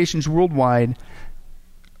 congregations worldwide,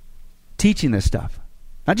 teaching this stuff.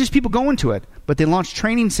 Not just people going to it, but they launched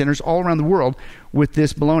training centers all around the world with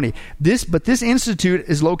this baloney. But this institute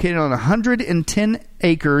is located on 110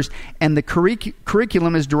 acres, and the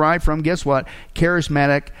curriculum is derived from, guess what?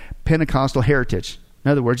 Charismatic Pentecostal heritage.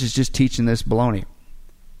 In other words, it's just teaching this baloney.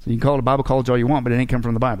 So you can call it a Bible college all you want, but it ain't come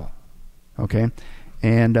from the Bible. Okay?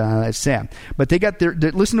 And it's sad. But they got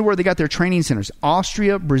listen to where they got their training centers.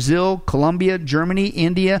 Austria, Brazil, Colombia, Germany,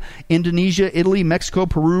 India, Indonesia, Italy, Mexico,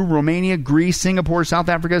 Peru, Romania, Greece, Singapore, South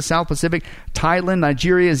Africa, South Pacific, Thailand,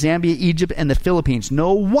 Nigeria, Zambia, Egypt, and the Philippines.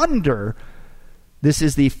 No wonder this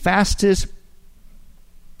is the fastest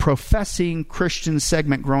professing Christian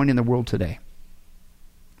segment growing in the world today.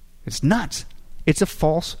 It's nuts. It's a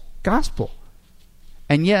false gospel.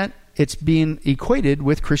 And yet, it's being equated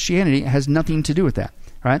with Christianity. It has nothing to do with that.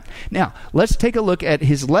 Right? Now, let's take a look at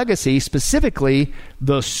his legacy, specifically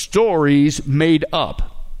the stories made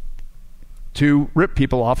up to rip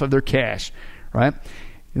people off of their cash. Right?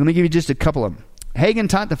 Let me give you just a couple of them. Hagin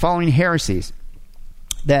taught the following heresies: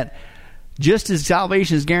 that just as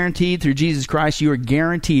salvation is guaranteed through Jesus Christ, you are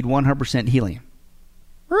guaranteed 100% healing.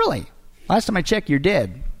 Really? Last time I checked, you're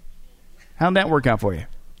dead. How'd that work out for you?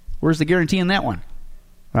 Where's the guarantee in that one?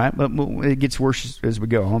 Right, but it gets worse as we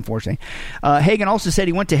go, unfortunately. Hagin also said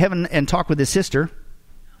he went to heaven and talked with his sister.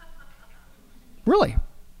 Really?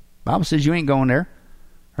 Bible says you ain't going there,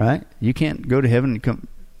 right? You can't go to heaven and come.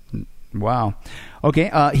 Wow. Okay.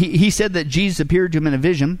 He said that Jesus appeared to him in a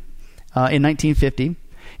vision in 1950.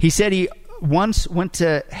 He said he once went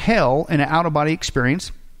to hell in an out-of-body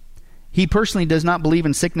experience. He personally does not believe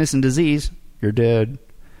in sickness and disease. You're dead.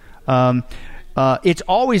 It's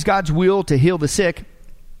always God's will to heal the sick.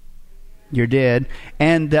 You're dead.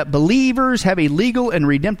 And that believers have a legal and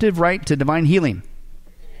redemptive right to divine healing.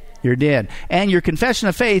 You're dead. And your confession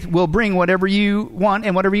of faith will bring whatever you want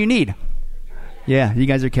and whatever you need. Yeah, you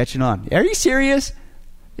guys are catching on. Are you serious?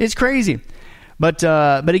 It's crazy. But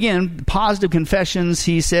again, positive confessions,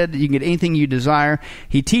 he said you can get anything you desire.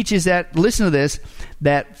 He teaches that, listen to this,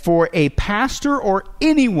 that for a pastor or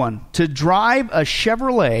anyone to drive a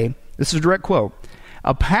Chevrolet, this is a direct quote,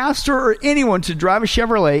 a pastor or anyone to drive a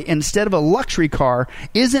Chevrolet instead of a luxury car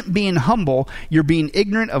isn't being humble. You're being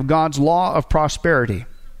ignorant of God's law of prosperity.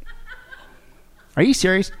 Are you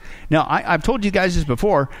serious? Now, I've told you guys this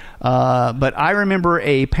before, but I remember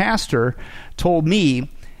a pastor told me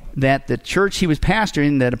that the church he was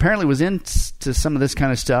pastoring, that apparently was into some of this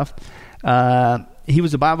kind of stuff, he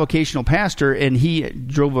was a bivocational pastor, and he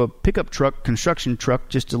drove a pickup truck, construction truck,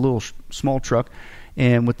 just a little small truck,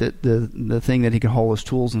 and with the thing that he could haul his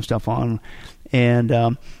tools and stuff on. And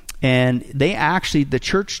they actually, the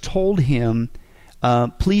church told him,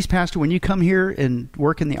 please, Pastor, when you come here and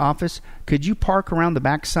work in the office, could you park around the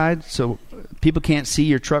backside so people can't see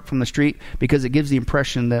your truck from the street, because it gives the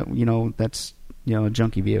impression that, that's, a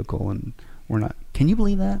junky vehicle, and we're not. Can you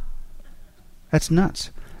believe that? That's nuts.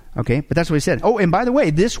 Okay, but that's what he said. Oh, and by the way,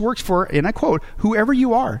 this works for, and I quote, whoever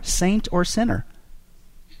you are, saint or sinner.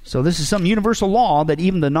 So this is some universal law that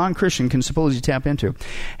even the non-Christian can supposedly tap into.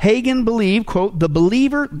 Hagin believed, quote, the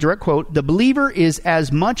believer, direct quote, the believer is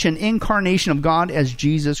as much an incarnation of God as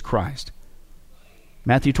Jesus Christ.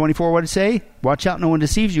 Matthew 24, what did it say? Watch out, no one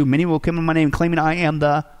deceives you. Many will come in my name claiming I am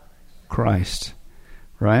the Christ.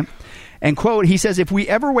 Right? And quote, he says, if we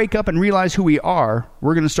ever wake up and realize who we are,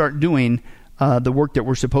 we're going to start doing the work that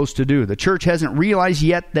we're supposed to do. The church hasn't realized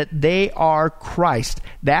yet that they are Christ.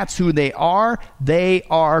 That's who they are. They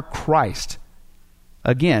are Christ.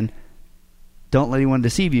 Again, don't let anyone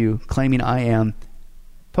deceive you, claiming I am.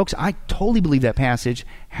 Folks, I totally believe that passage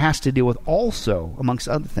has to deal with also, amongst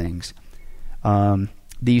other things,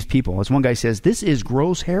 these people. As one guy says, this is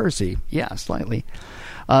gross heresy. Yeah, slightly.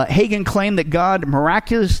 Hagin claimed that God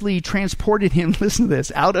miraculously transported him, listen to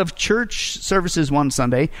this, out of church services one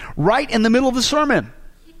Sunday, right in the middle of the sermon.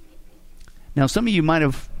 Now, some of you might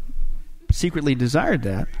have secretly desired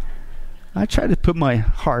that. I try to put my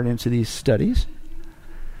heart into these studies.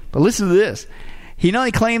 But listen to this. He not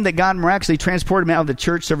only claimed that God miraculously transported him out of the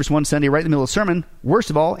church service one Sunday right in the middle of the sermon. Worst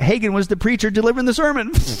of all, Hagin was the preacher delivering the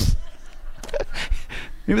sermon.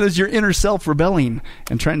 Maybe there's your inner self rebelling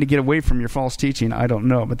and trying to get away from your false teaching. I don't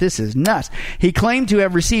know, but this is nuts. He claimed to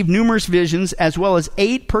have received numerous visions as well as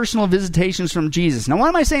 8 personal visitations from Jesus. Now, why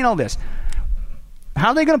am I saying all this? How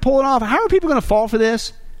are they going to pull it off? How are people going to fall for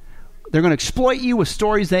this? They're going to exploit you with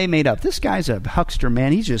stories they made up. This guy's a huckster,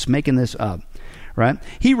 man. He's just making this up, right?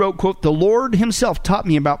 He wrote, quote, the Lord himself taught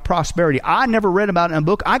me about prosperity. I never read about it in a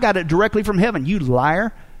book. I got it directly from heaven. You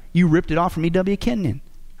liar. You ripped it off from E.W. Kenyon.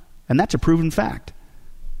 And that's a proven fact.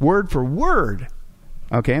 Word for word.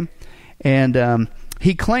 Okay? And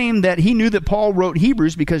he claimed that he knew that Paul wrote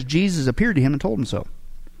Hebrews because Jesus appeared to him and told him so.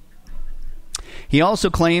 He also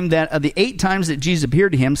claimed that of the 8 times that Jesus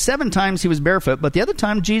appeared to him, 7 times he was barefoot, but the other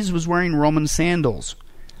time Jesus was wearing Roman sandals.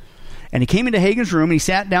 And he came into Hagin's room and he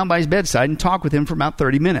sat down by his bedside and talked with him for about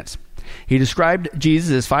 30 minutes. He described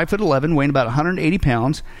Jesus as 5'11", weighing about 180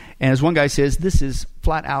 pounds. And as one guy says, this is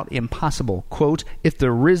flat out impossible. Quote, if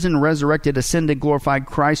the risen, resurrected, ascended, glorified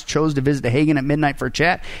Christ chose to visit Hagin at midnight for a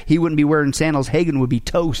chat, he wouldn't be wearing sandals. Hagin would be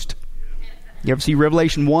toast. You ever see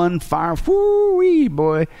Revelation 1? Fire, whoo-wee,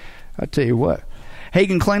 boy. I tell you what.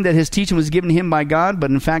 Hagin claimed that his teaching was given to him by God,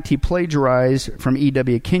 but in fact he plagiarized from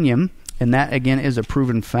E.W. Kenyon. And that, again, is a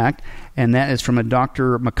proven fact. And that is from a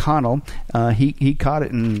Dr. McConnell. He caught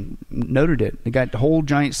it and noted it. They got whole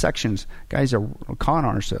giant sections. Guy's a con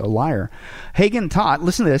artist, a liar. Hagin taught,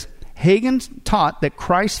 listen to this, Hagin taught that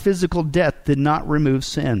Christ's physical death did not remove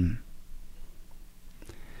sin.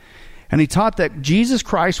 And he taught that Jesus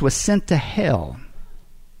Christ was sent to hell.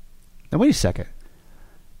 Now, wait a second.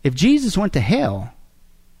 If Jesus went to hell,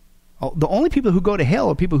 the only people who go to hell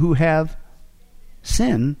are people who have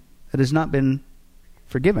sin that has not been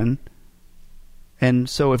forgiven. And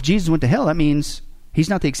so if Jesus went to hell, that means he's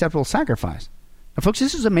not the acceptable sacrifice. Now, folks,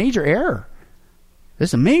 this is a major error.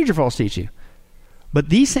 This is a major false teaching. But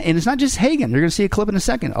these, and it's not just Hagin. You're going to see a clip in a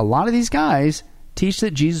second. A lot of these guys teach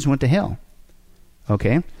that Jesus went to hell.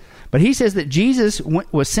 Okay? But he says that Jesus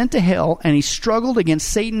was sent to hell and he struggled against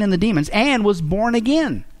Satan and the demons and was born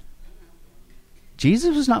again.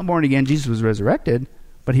 Jesus was not born again. Jesus was resurrected,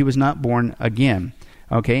 but he was not born again.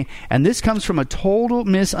 Okay, and this comes from a total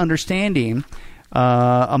misunderstanding,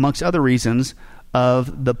 amongst other reasons,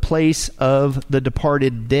 of the place of the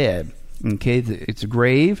departed dead. Okay, it's a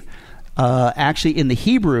grave. Actually, in the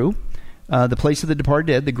Hebrew, the place of the departed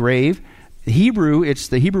dead, the grave, Hebrew, it's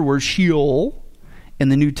the Hebrew word Sheol. In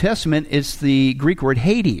the New Testament, it's the Greek word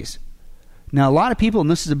Hades. Now, a lot of people,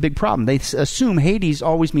 and this is a big problem, they assume Hades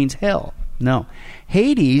always means hell. No.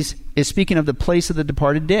 Hades is speaking of the place of the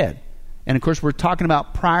departed dead. And, of course, we're talking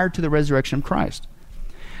about prior to the resurrection of Christ.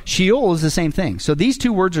 Sheol is the same thing. So these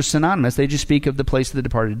two words are synonymous. They just speak of the place of the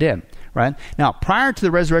departed dead. Right? Now, prior to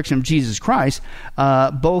the resurrection of Jesus Christ,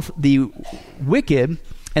 both the wicked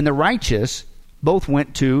and the righteous both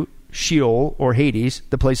went to Sheol, or Hades,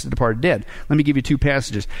 the place of the departed dead. Let me give you 2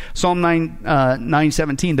 passages. Psalm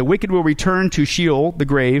 9:17, the wicked will return to Sheol, the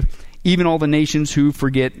grave, even all the nations who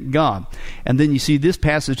forget God. And then you see this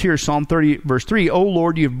passage here, Psalm 30, verse 3, O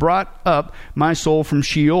Lord, you have brought up my soul from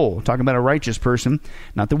Sheol. Talking about a righteous person,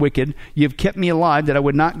 not the wicked. You have kept me alive that I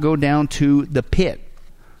would not go down to the pit.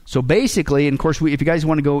 So basically, and of course, if you guys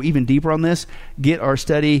want to go even deeper on this, get our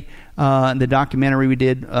study, the documentary we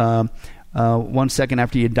did, 1 Second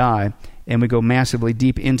After You Die, and we go massively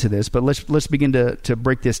deep into this. But let's begin to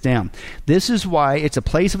break this down. This is why it's a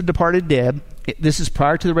place of departed dead. This is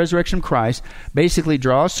prior to the resurrection of Christ. Basically,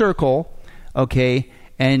 draw a circle, okay,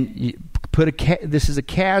 and you put this is a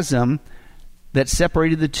chasm that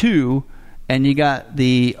separated the two, and you got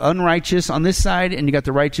the unrighteous on this side, and you got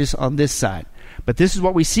the righteous on this side. But this is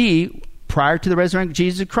what we see prior to the resurrection of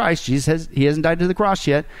Jesus Christ. He hasn't died to the cross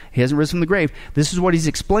yet. He hasn't risen from the grave. This is what he's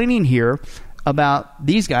explaining here about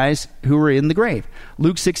these guys who were in the grave.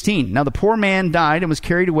 Luke 16. Now the poor man died and was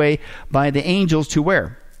carried away by the angels to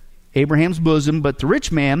where? Abraham's bosom, but the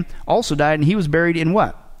rich man also died, and he was buried in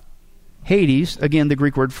what? Hades, again, the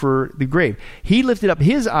Greek word for the grave. He lifted up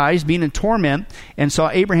his eyes, being in torment, and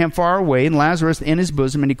saw Abraham far away and Lazarus in his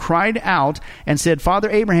bosom. And he cried out and said,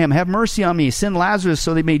 Father Abraham, have mercy on me. Send Lazarus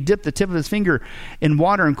so they may dip the tip of his finger in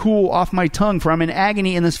water and cool off my tongue, for I'm in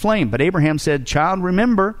agony in this flame. But Abraham said, Child,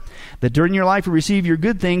 remember that during your life you receive your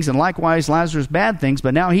good things, and likewise Lazarus bad things.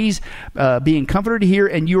 But now he's being comforted here,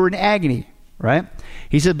 and you are in agony. Right?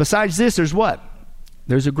 He said, besides this, there's what?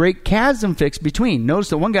 There's a great chasm fixed between. Notice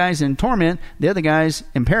that one guy's in torment, the other guy's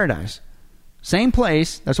in paradise. Same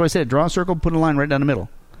place. That's why I said, draw a circle, put a line right down the middle.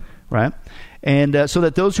 Right? And so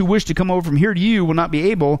that those who wish to come over from here to you will not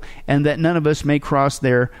be able, and that none of us may cross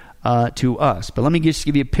there to us. But let me just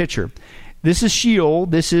give you a picture. This is Sheol.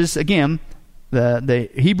 This is, again, the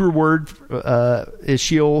Hebrew word is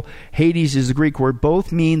Sheol. Hades is the Greek word.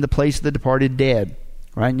 Both mean the place of the departed dead.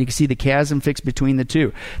 Right? And you can see the chasm fixed between the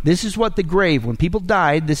two. This is what the grave, when people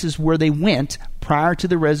died, this is where they went prior to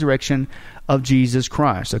the resurrection of Jesus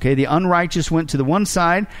Christ. Okay, the unrighteous went to the one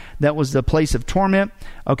side. That was the place of torment.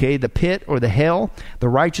 Okay, the pit or the hell. The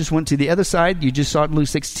righteous went to the other side. You just saw it in Luke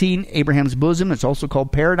 16, Abraham's bosom. It's also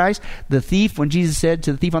called paradise. The thief, when Jesus said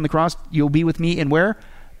to the thief on the cross, you'll be with me in where?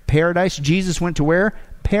 Paradise. Jesus went to where?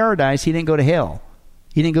 Paradise. He didn't go to hell.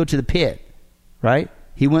 He didn't go to the pit. Right?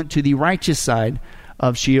 He went to the righteous side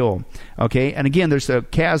of Sheol. Okay, and again, there's a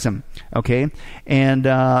chasm. Okay, and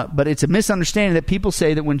but it's a misunderstanding that people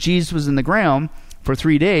say that when Jesus was in the ground for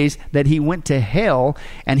 3 days, that he went to hell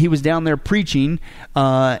and he was down there preaching,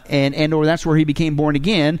 and or that's where he became born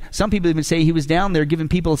again. Some people even say he was down there giving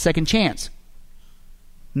people a second chance.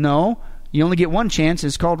 No, you only get one chance.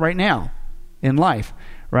 It's called right now in life,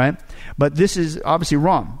 right? But this is obviously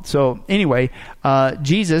wrong. So anyway,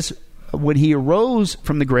 Jesus, when he arose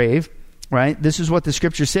from the grave, right? This is what the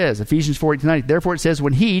scripture says, Ephesians 4:8-9. Therefore it says,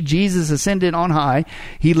 when he, Jesus, ascended on high,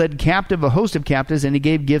 he led captive a host of captives, and he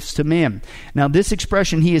gave gifts to men. Now this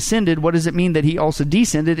expression, he ascended, what does it mean that he also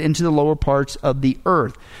descended into the lower parts of the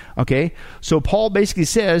earth? Okay, so Paul basically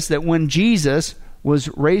says that when Jesus was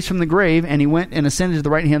raised from the grave and he went and ascended to the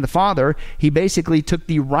right hand of the Father, he basically took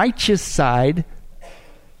the righteous side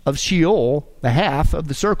of Sheol, the half of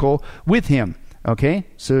the circle, with him. Okay,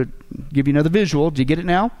 so give you another visual. Do you get it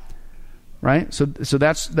now? Right, so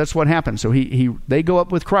that's what happened. So they go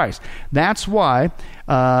up with Christ. That's why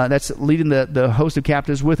that's leading the host of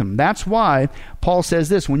captives with him. That's why Paul says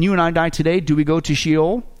this: when you and I die today, do we go to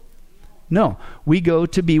Sheol? No, we go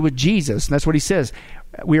to be with Jesus. That's what he says.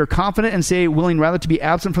 We are confident and say, willing rather to be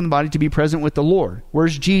absent from the body, to be present with the Lord.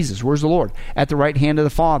 Where's Jesus? Where's the Lord? At the right hand of the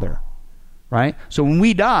Father. Right. So when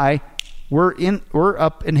we die, we're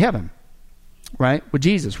up in heaven. Right, with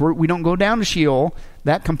Jesus. We don't go down to Sheol.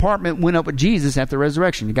 That compartment went up with Jesus at the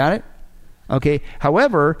resurrection. You got it? Okay.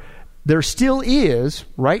 However, there still is,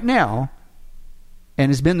 right now, and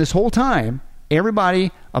has been this whole time,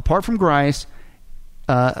 everybody, apart from Christ,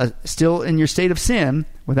 still in your state of sin,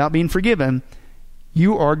 without being forgiven,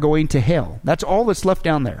 you are going to hell. That's all that's left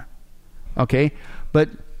down there. Okay? But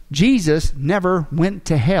Jesus never went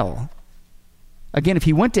to hell. Again, if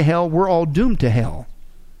he went to hell, we're all doomed to hell.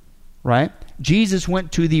 Right? Jesus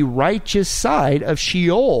went to the righteous side of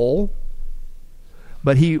Sheol,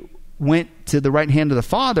 but he went to the right hand of the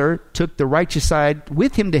Father, took the righteous side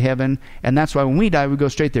with him to heaven, and that's why when we die, we go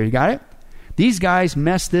straight there. You got it? These guys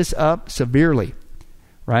mess this up severely,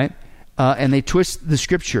 right? And they twist the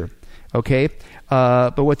scripture, okay?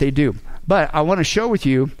 But what they do. But I want to show with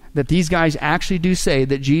you that these guys actually do say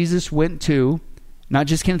that Jesus went to, not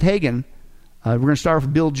just Kenneth Hagin, we're going to start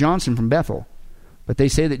with Bill Johnson from Bethel. But they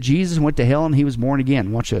say that Jesus went to hell and he was born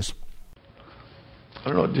again. Watch this. I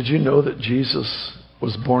don't know, did you know that Jesus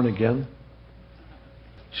was born again?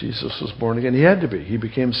 Jesus was born again. He had to be. He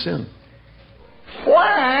became sin.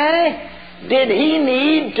 Why did he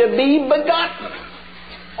need to be begotten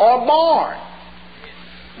or born?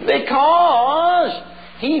 Because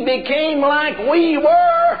he became like we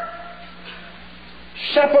were,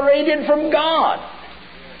 separated from God.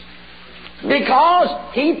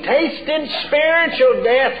 Because he tasted spiritual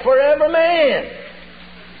death for every man.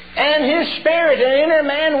 And his spirit, an inner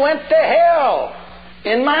man, went to hell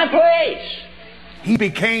in my place. He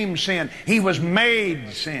became sin. He was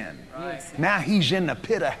made sin. Right. Now he's in the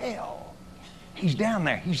pit of hell. He's down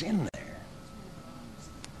there. He's in there.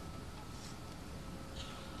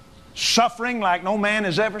 Suffering like no man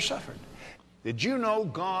has ever suffered. Did you know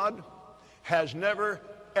God has never,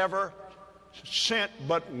 ever sent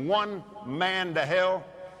but one man to hell?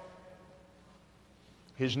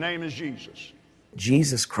 His name is Jesus.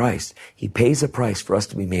 Jesus Christ, he pays a price for us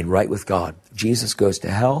to be made right with God. Jesus goes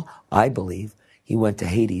to hell, I believe. He went to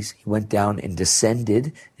Hades. He went down and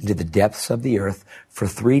descended into the depths of the earth for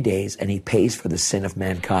 3 days, and he pays for the sin of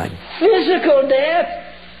mankind. Physical death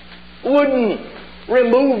wouldn't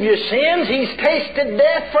remove your sins. He's tasted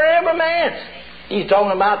death for every man. He's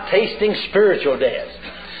talking about tasting spiritual death.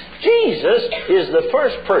 Jesus is the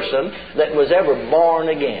first person that was ever born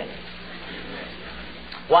again.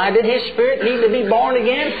 Why did His Spirit need to be born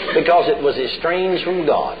again? Because it was estranged from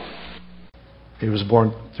God. He was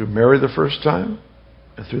born through Mary the first time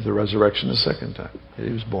and through the resurrection the second time. He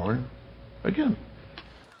was born again.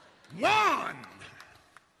 One.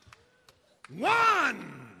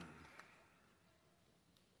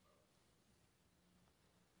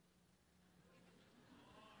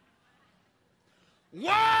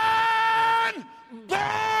 One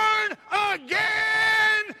born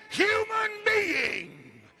again human being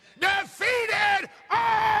defeated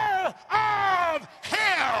all of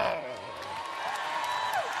hell.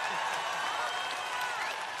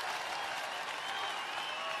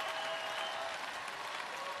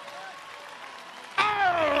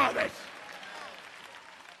 All of it.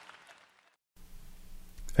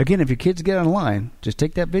 Again, if your kids get online, just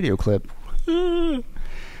take that video clip.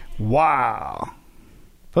 Wow.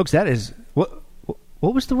 Folks, that is... What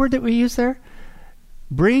was the word that we used there?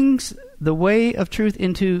 Brings the way of truth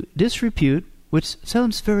into disrepute, which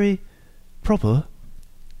sounds very proper,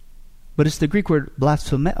 but it's the Greek word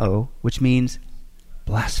blasphemeo, which means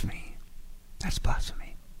blasphemy. That's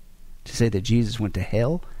blasphemy. To say that Jesus went to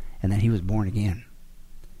hell and that He was born again.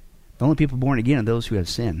 The only people born again are those who have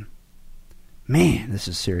sin. Man, this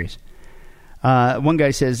is serious. One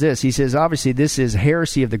guy says this. He says, obviously, this is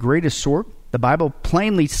heresy of the greatest sort. The Bible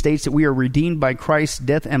plainly states that we are redeemed by Christ's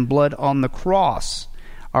death and blood on the cross.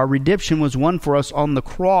 Our redemption was won for us on the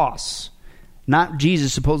cross, not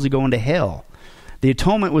Jesus supposedly going to hell. The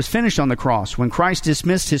atonement was finished on the cross. When Christ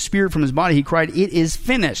dismissed His spirit from His body, He cried, "It is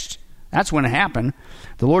finished." That's when it happened.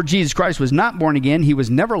 The Lord Jesus Christ was not born again. He was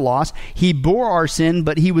never lost. He bore our sin,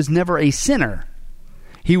 but He was never a sinner.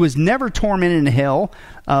 He was never tormented in hell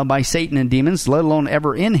by Satan and demons, let alone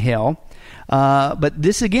ever in hell. But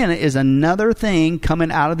this, again, is another thing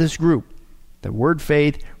coming out of this group. The word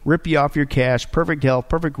faith, rip you off your cash, perfect health,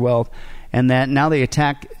 perfect wealth, and that now they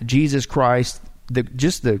attack Jesus Christ,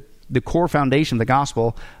 the core foundation of the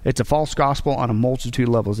gospel. It's a false gospel on a multitude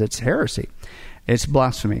of levels. It's heresy. It's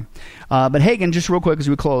blasphemy. But Hagin, just real quick as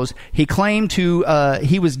we close, he claimed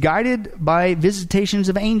he was guided by visitations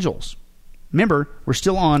of angels. Remember, we're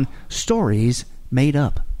still on stories made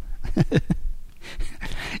up.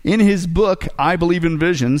 In his book, I Believe in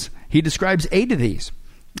Visions, he describes 8 of these.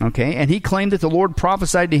 Okay, and he claimed that the Lord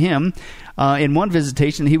prophesied to him in one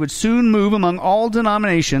visitation that He would soon move among all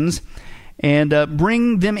denominations and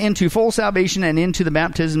bring them into full salvation and into the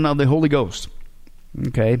baptism of the Holy Ghost.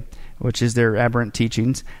 Okay, which is their aberrant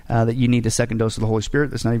teachings that you need a second dose of the Holy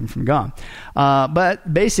Spirit that's not even from God.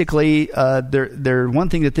 But basically, they're one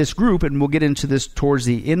thing that this group, and we'll get into this towards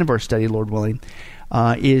the end of our study, Lord willing,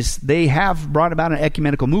 is they have brought about an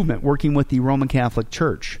ecumenical movement working with the Roman Catholic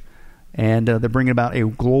Church. And they're bringing about a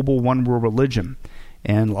global one-world religion.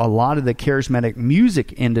 And a lot of the charismatic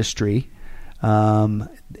music industry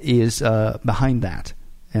is behind that.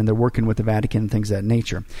 And they're working with the Vatican and things of that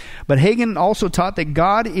nature. But Hagin also taught that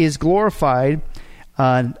God is glorified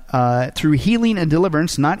through healing and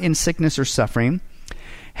deliverance, not in sickness or suffering.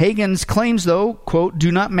 Hagin's claims, though, quote,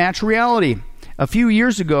 do not match reality. A few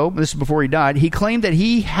years ago, this is before he died, he claimed that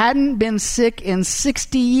he hadn't been sick in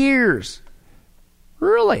 60 years.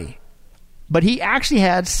 Really? But he actually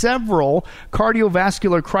had several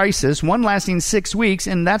cardiovascular crises, one lasting 6 weeks,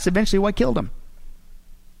 and that's eventually what killed him.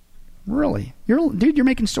 Really? You're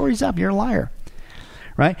making stories up. You're a liar.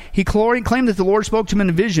 Right? He claimed that the Lord spoke to him in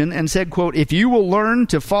a vision and said, quote, if you will learn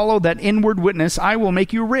to follow that inward witness, I will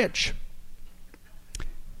make you rich.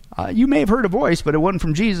 You may have heard a voice, but it wasn't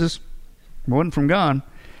from Jesus. It wasn't from God.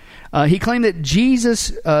 He claimed that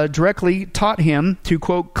Jesus directly taught him to,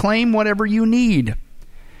 quote, claim whatever you need.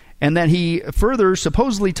 And that he further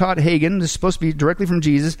supposedly taught Hagin, this is supposed to be directly from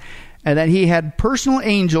Jesus, and that he had personal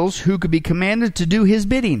angels who could be commanded to do his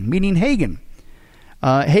bidding, meaning Hagin.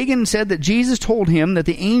 Hagin said that Jesus told him that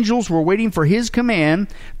the angels were waiting for his command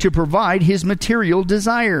to provide his material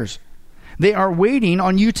desires. They are waiting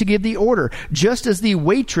on you to give the order, just as the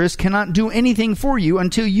waitress cannot do anything for you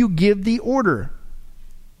until you give the order.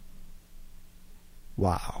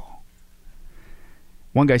 Wow.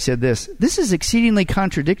 One guy said this is exceedingly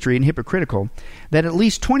contradictory and hypocritical that at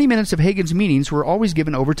least 20 minutes of Hagin's meetings were always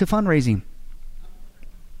given over to fundraising.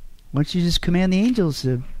 Why don't you just command the angels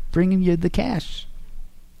to bring you the cash?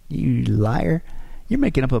 You liar. You're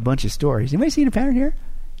making up a bunch of stories. Anybody seen a pattern here?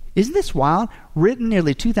 Isn't this wild? Written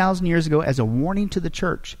nearly 2,000 years ago as a warning to the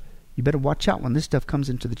church. You better watch out when this stuff comes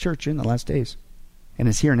into the church in the last days. And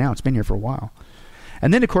it's here now. It's been here for a while.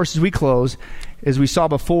 And then, of course, as we close, as we saw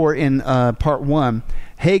before in part 1,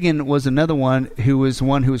 Hagin was another one who was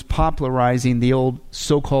popularizing the old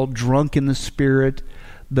so-called drunk in the spirit,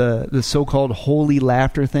 the so-called holy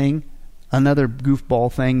laughter thing, another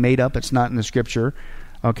goofball thing made up. It's not in the Scripture.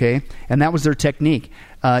 Okay? And that was their technique.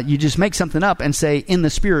 You just make something up and say, in the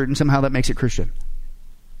spirit, and somehow that makes it Christian.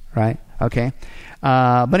 Right? Okay?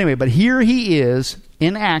 But here he is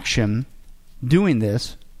in action doing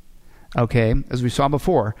this. Okay, as we saw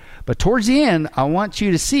before. But towards the end, I want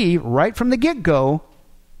you to see, right from the get-go,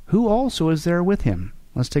 who also is there with him.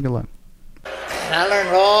 Let's take a look. I learned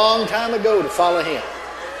a long time ago to follow him.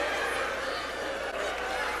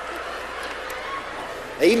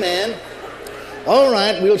 Amen. All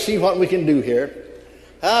right, we'll see what we can do here.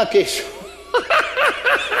 Okay, so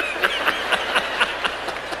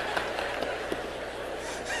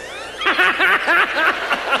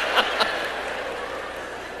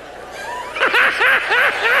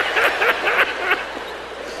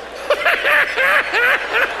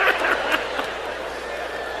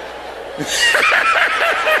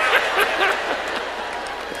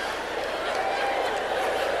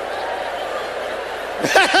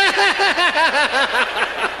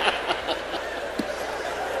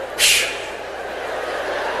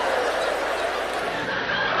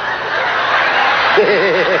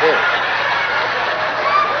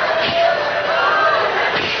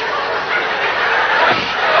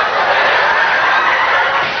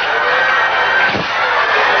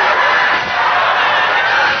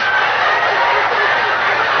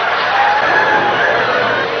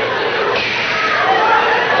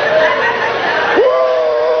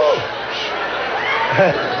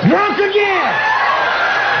drunk again.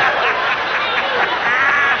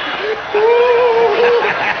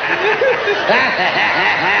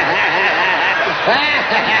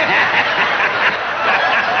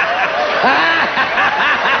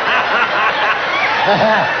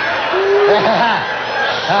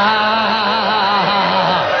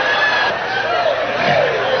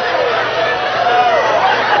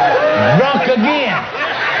 Drunk again.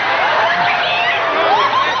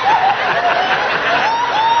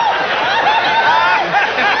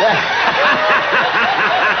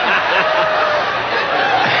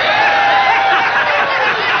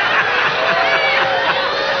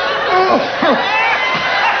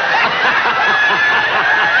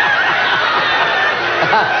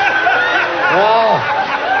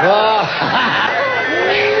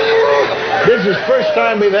 This is the first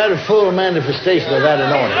time we've had a full manifestation of that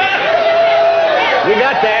anointing. We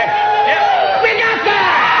got there. Yep. We got there!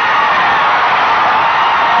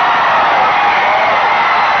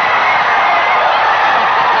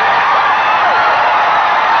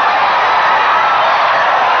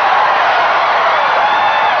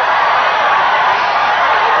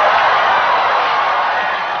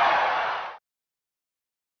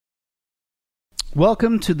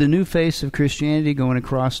 Welcome to the new face of Christianity going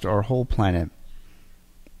across our whole planet.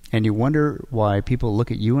 And you wonder why people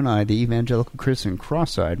look at you and I, the evangelical Christian,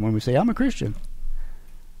 cross-eyed when we say, I'm a Christian.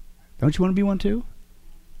 Don't you want to be one too?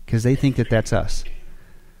 Because they think that that's us.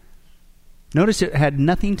 Notice it had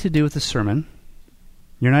nothing to do with the sermon.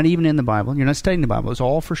 You're not even in the Bible. You're not studying the Bible. It's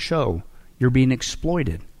all for show. You're being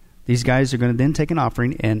exploited. These guys are going to then take an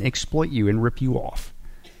offering and exploit you and rip you off.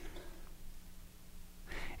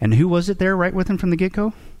 And who was it there right with him from the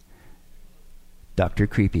get-go?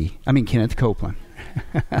 Kenneth Copeland.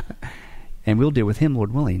 And we'll deal with him,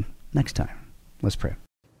 Lord willing, next time. Let's pray.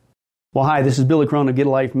 Well, hi, this is Billy Crone of Get a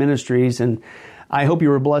Life Ministries, and I hope you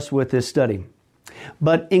were blessed with this study.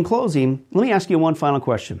 But in closing, let me ask you one final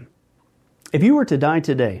question. If you were to die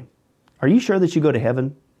today, are you sure that you go to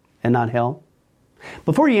heaven and not hell?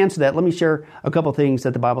 Before you answer that, let me share a couple things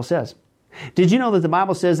that the Bible says. Did you know that the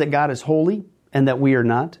Bible says that God is holy and that we are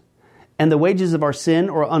not? And the wages of our sin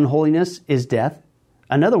or unholiness is death.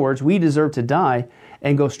 In other words, we deserve to die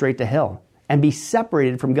and go straight to hell and be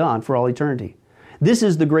separated from God for all eternity. This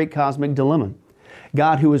is the great cosmic dilemma.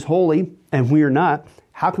 God who is holy and we are not,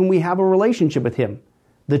 how can we have a relationship with Him?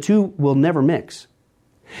 The two will never mix.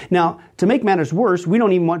 Now, to make matters worse, we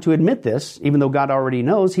don't even want to admit this, even though God already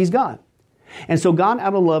knows He's God. And so God,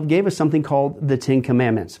 out of love, gave us something called the Ten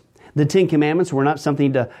Commandments. The Ten Commandments were not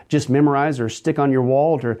something to just memorize or stick on your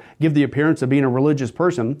wall to give the appearance of being a religious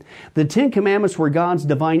person. The Ten Commandments were God's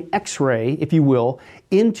divine X-ray, if you will,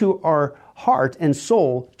 into our heart and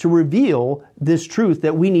soul to reveal this truth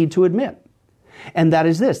that we need to admit. And that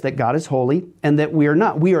is this, that God is holy and that we are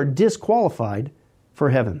not. We are disqualified for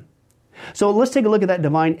heaven. So let's take a look at that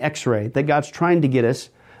divine x-ray that God's trying to get us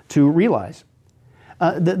to realize.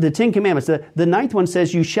 The Ten Commandments, the ninth one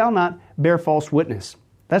says, you shall not bear false witness.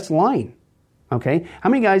 That's lying. Okay? How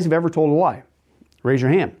many guys have ever told a lie? Raise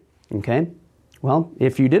your hand. Okay? Well,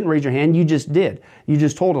 if you didn't raise your hand, you just did. You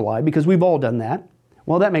just told a lie, because we've all done that.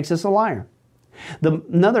 Well, that makes us a liar.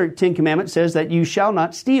 Another Ten Commandment says that you shall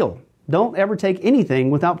not steal. Don't ever take anything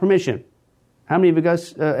without permission. How many of you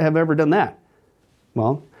guys have ever done that?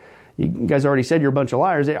 Well, you guys already said you're a bunch of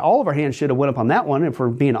liars. All of our hands should have went up on that one if we're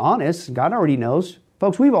being honest. God already knows.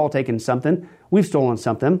 Folks, we've all taken something. We've stolen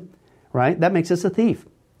something, right? That makes us a thief.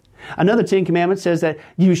 Another Ten Commandments says that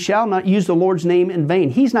you shall not use the Lord's name in vain.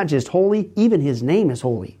 He's not just holy, even His name is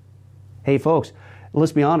holy. Hey, folks,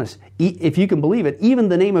 let's be honest. If you can believe it, even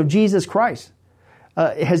the name of Jesus Christ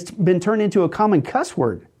has been turned into a common cuss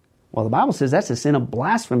word. Well, the Bible says that's a sin of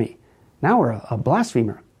blasphemy. Now we're a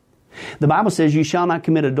blasphemer. The Bible says you shall not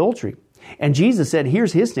commit adultery. And Jesus said,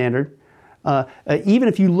 here's His standard. Even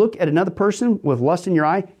if you look at another person with lust in your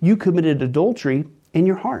eye, you committed adultery in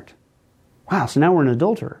your heart. Wow, so now we're an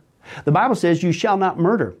adulterer. The Bible says you shall not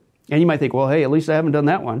murder. And you might think, well, hey, at least I haven't done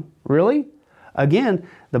that one. Really? Again,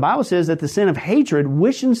 the Bible says that the sin of hatred,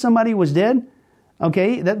 wishing somebody was dead,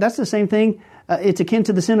 okay, that's the same thing. It's akin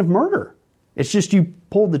to the sin of murder. It's just you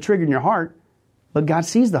pulled the trigger in your heart, but God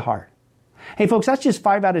sees the heart. Hey, folks, that's just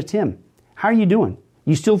 5 out of 10. How are you doing?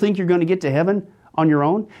 You still think you're going to get to heaven on your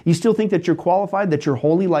own? You still think that you're qualified, that you're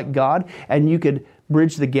holy like God, and you could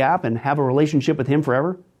bridge the gap and have a relationship with Him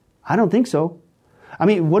forever? I don't think so. I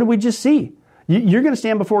mean, what did we just see? You're going to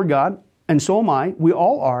stand before God, and so am I. We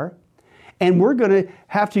all are. And we're going to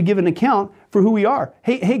have to give an account for who we are.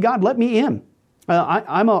 Hey, God, let me in.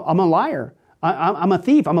 I'm a liar. I'm a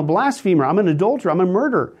thief. I'm a blasphemer. I'm an adulterer. I'm a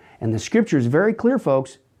murderer. And the Scripture is very clear,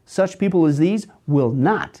 folks. Such people as these will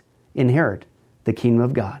not inherit the kingdom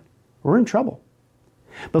of God. We're in trouble.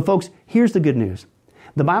 But folks, here's the good news.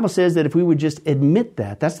 The Bible says that if we would just admit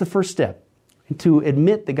that, that's the first step. To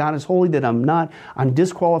admit that God is holy, that I'm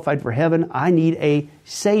disqualified for heaven, I need a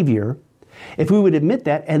Savior. If we would admit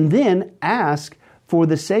that and then ask for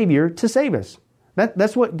the Savior to save us.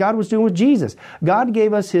 That's what God was doing with Jesus. God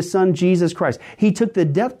gave us His Son, Jesus Christ. He took the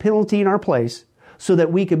death penalty in our place so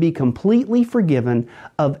that we could be completely forgiven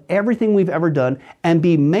of everything we've ever done and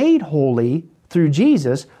be made holy through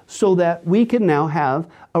Jesus so that we can now have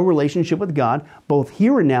a relationship with God both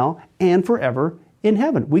here and now and forever in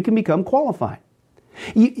heaven. We can become qualified.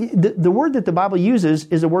 The word that the Bible uses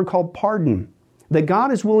is a word called pardon. That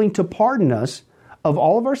God is willing to pardon us of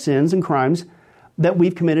all of our sins and crimes that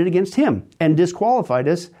we've committed against Him and disqualified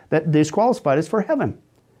us for heaven.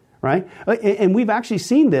 Right? And we've actually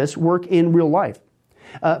seen this work in real life.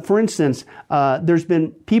 For instance, there's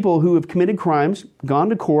been people who have committed crimes, gone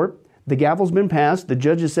to court, the gavel's been passed, the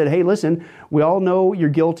judge has said, hey, listen, we all know you're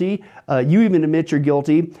guilty, you even admit you're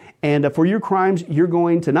guilty, and for your crimes, you're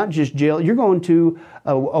going to not just jail, you're going to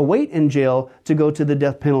await in jail to go to the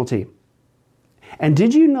death penalty. And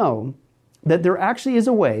did you know that there actually is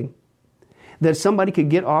a way that somebody could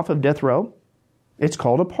get off of death row? It's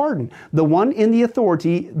called a pardon. The one in the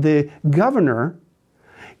authority, the governor,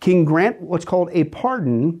 can grant what's called a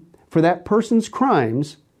pardon for that person's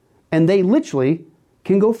crimes, and they literally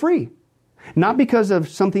can go free. Not because of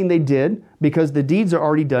something they did, because the deeds are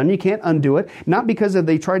already done, you can't undo it. Not because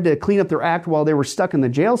they tried to clean up their act while they were stuck in the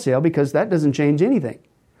jail cell, because that doesn't change anything.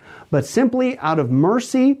 But simply out of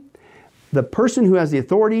mercy, the person who has the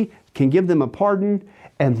authority can give them a pardon,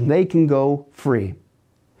 and they can go free.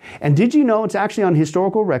 And did you know, it's actually on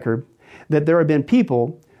historical record, that there have been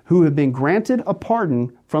people who have been granted a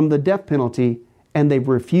pardon from the death penalty, and they've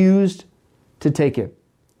refused to take it.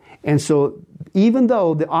 And so, even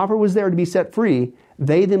though the offer was there to be set free,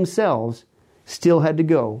 they themselves still had to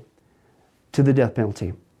go to the death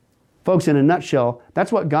penalty. Folks, in a nutshell,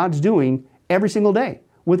 that's what God's doing every single day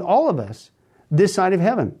with all of us this side of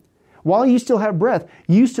heaven. While you still have breath,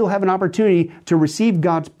 you still have an opportunity to receive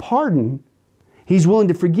God's pardon. He's willing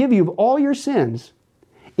to forgive you of all your sins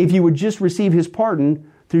if you would just receive His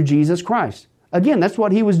pardon through Jesus Christ. Again, that's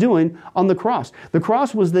what He was doing on the cross. The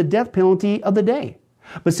cross was the death penalty of the day.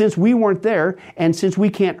 But since we weren't there, and since we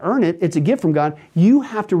can't earn it, it's a gift from God, you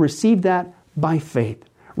have to receive that by faith.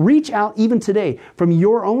 Reach out even today from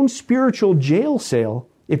your own spiritual jail cell,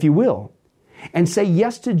 if you will, and say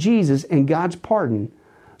yes to Jesus and God's pardon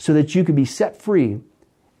so that you can be set free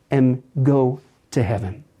and go to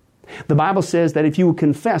heaven. The Bible says that if you will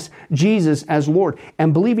confess Jesus as Lord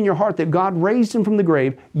and believe in your heart that God raised Him from the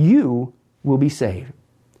grave, you will be saved.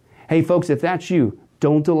 Hey folks, if that's you,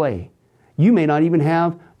 don't delay. You may not even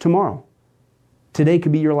have tomorrow. Today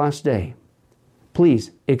could be your last day.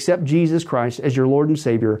 please accept Jesus Christ as your Lord and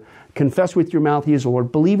Savior. Confess with your mouth He is the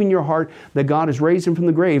Lord. Believe in your heart that God has raised Him from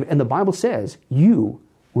the grave. And the Bible says you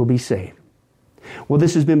will be saved. Well,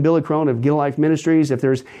 this has been Billy Crone of Get a Life Ministries. If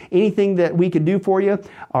there's anything that we could do for you,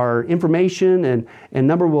 our information and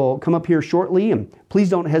number will come up here shortly. And please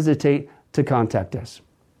don't hesitate to contact us.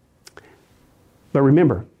 But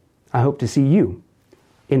remember, I hope to see you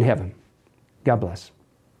in heaven. God bless.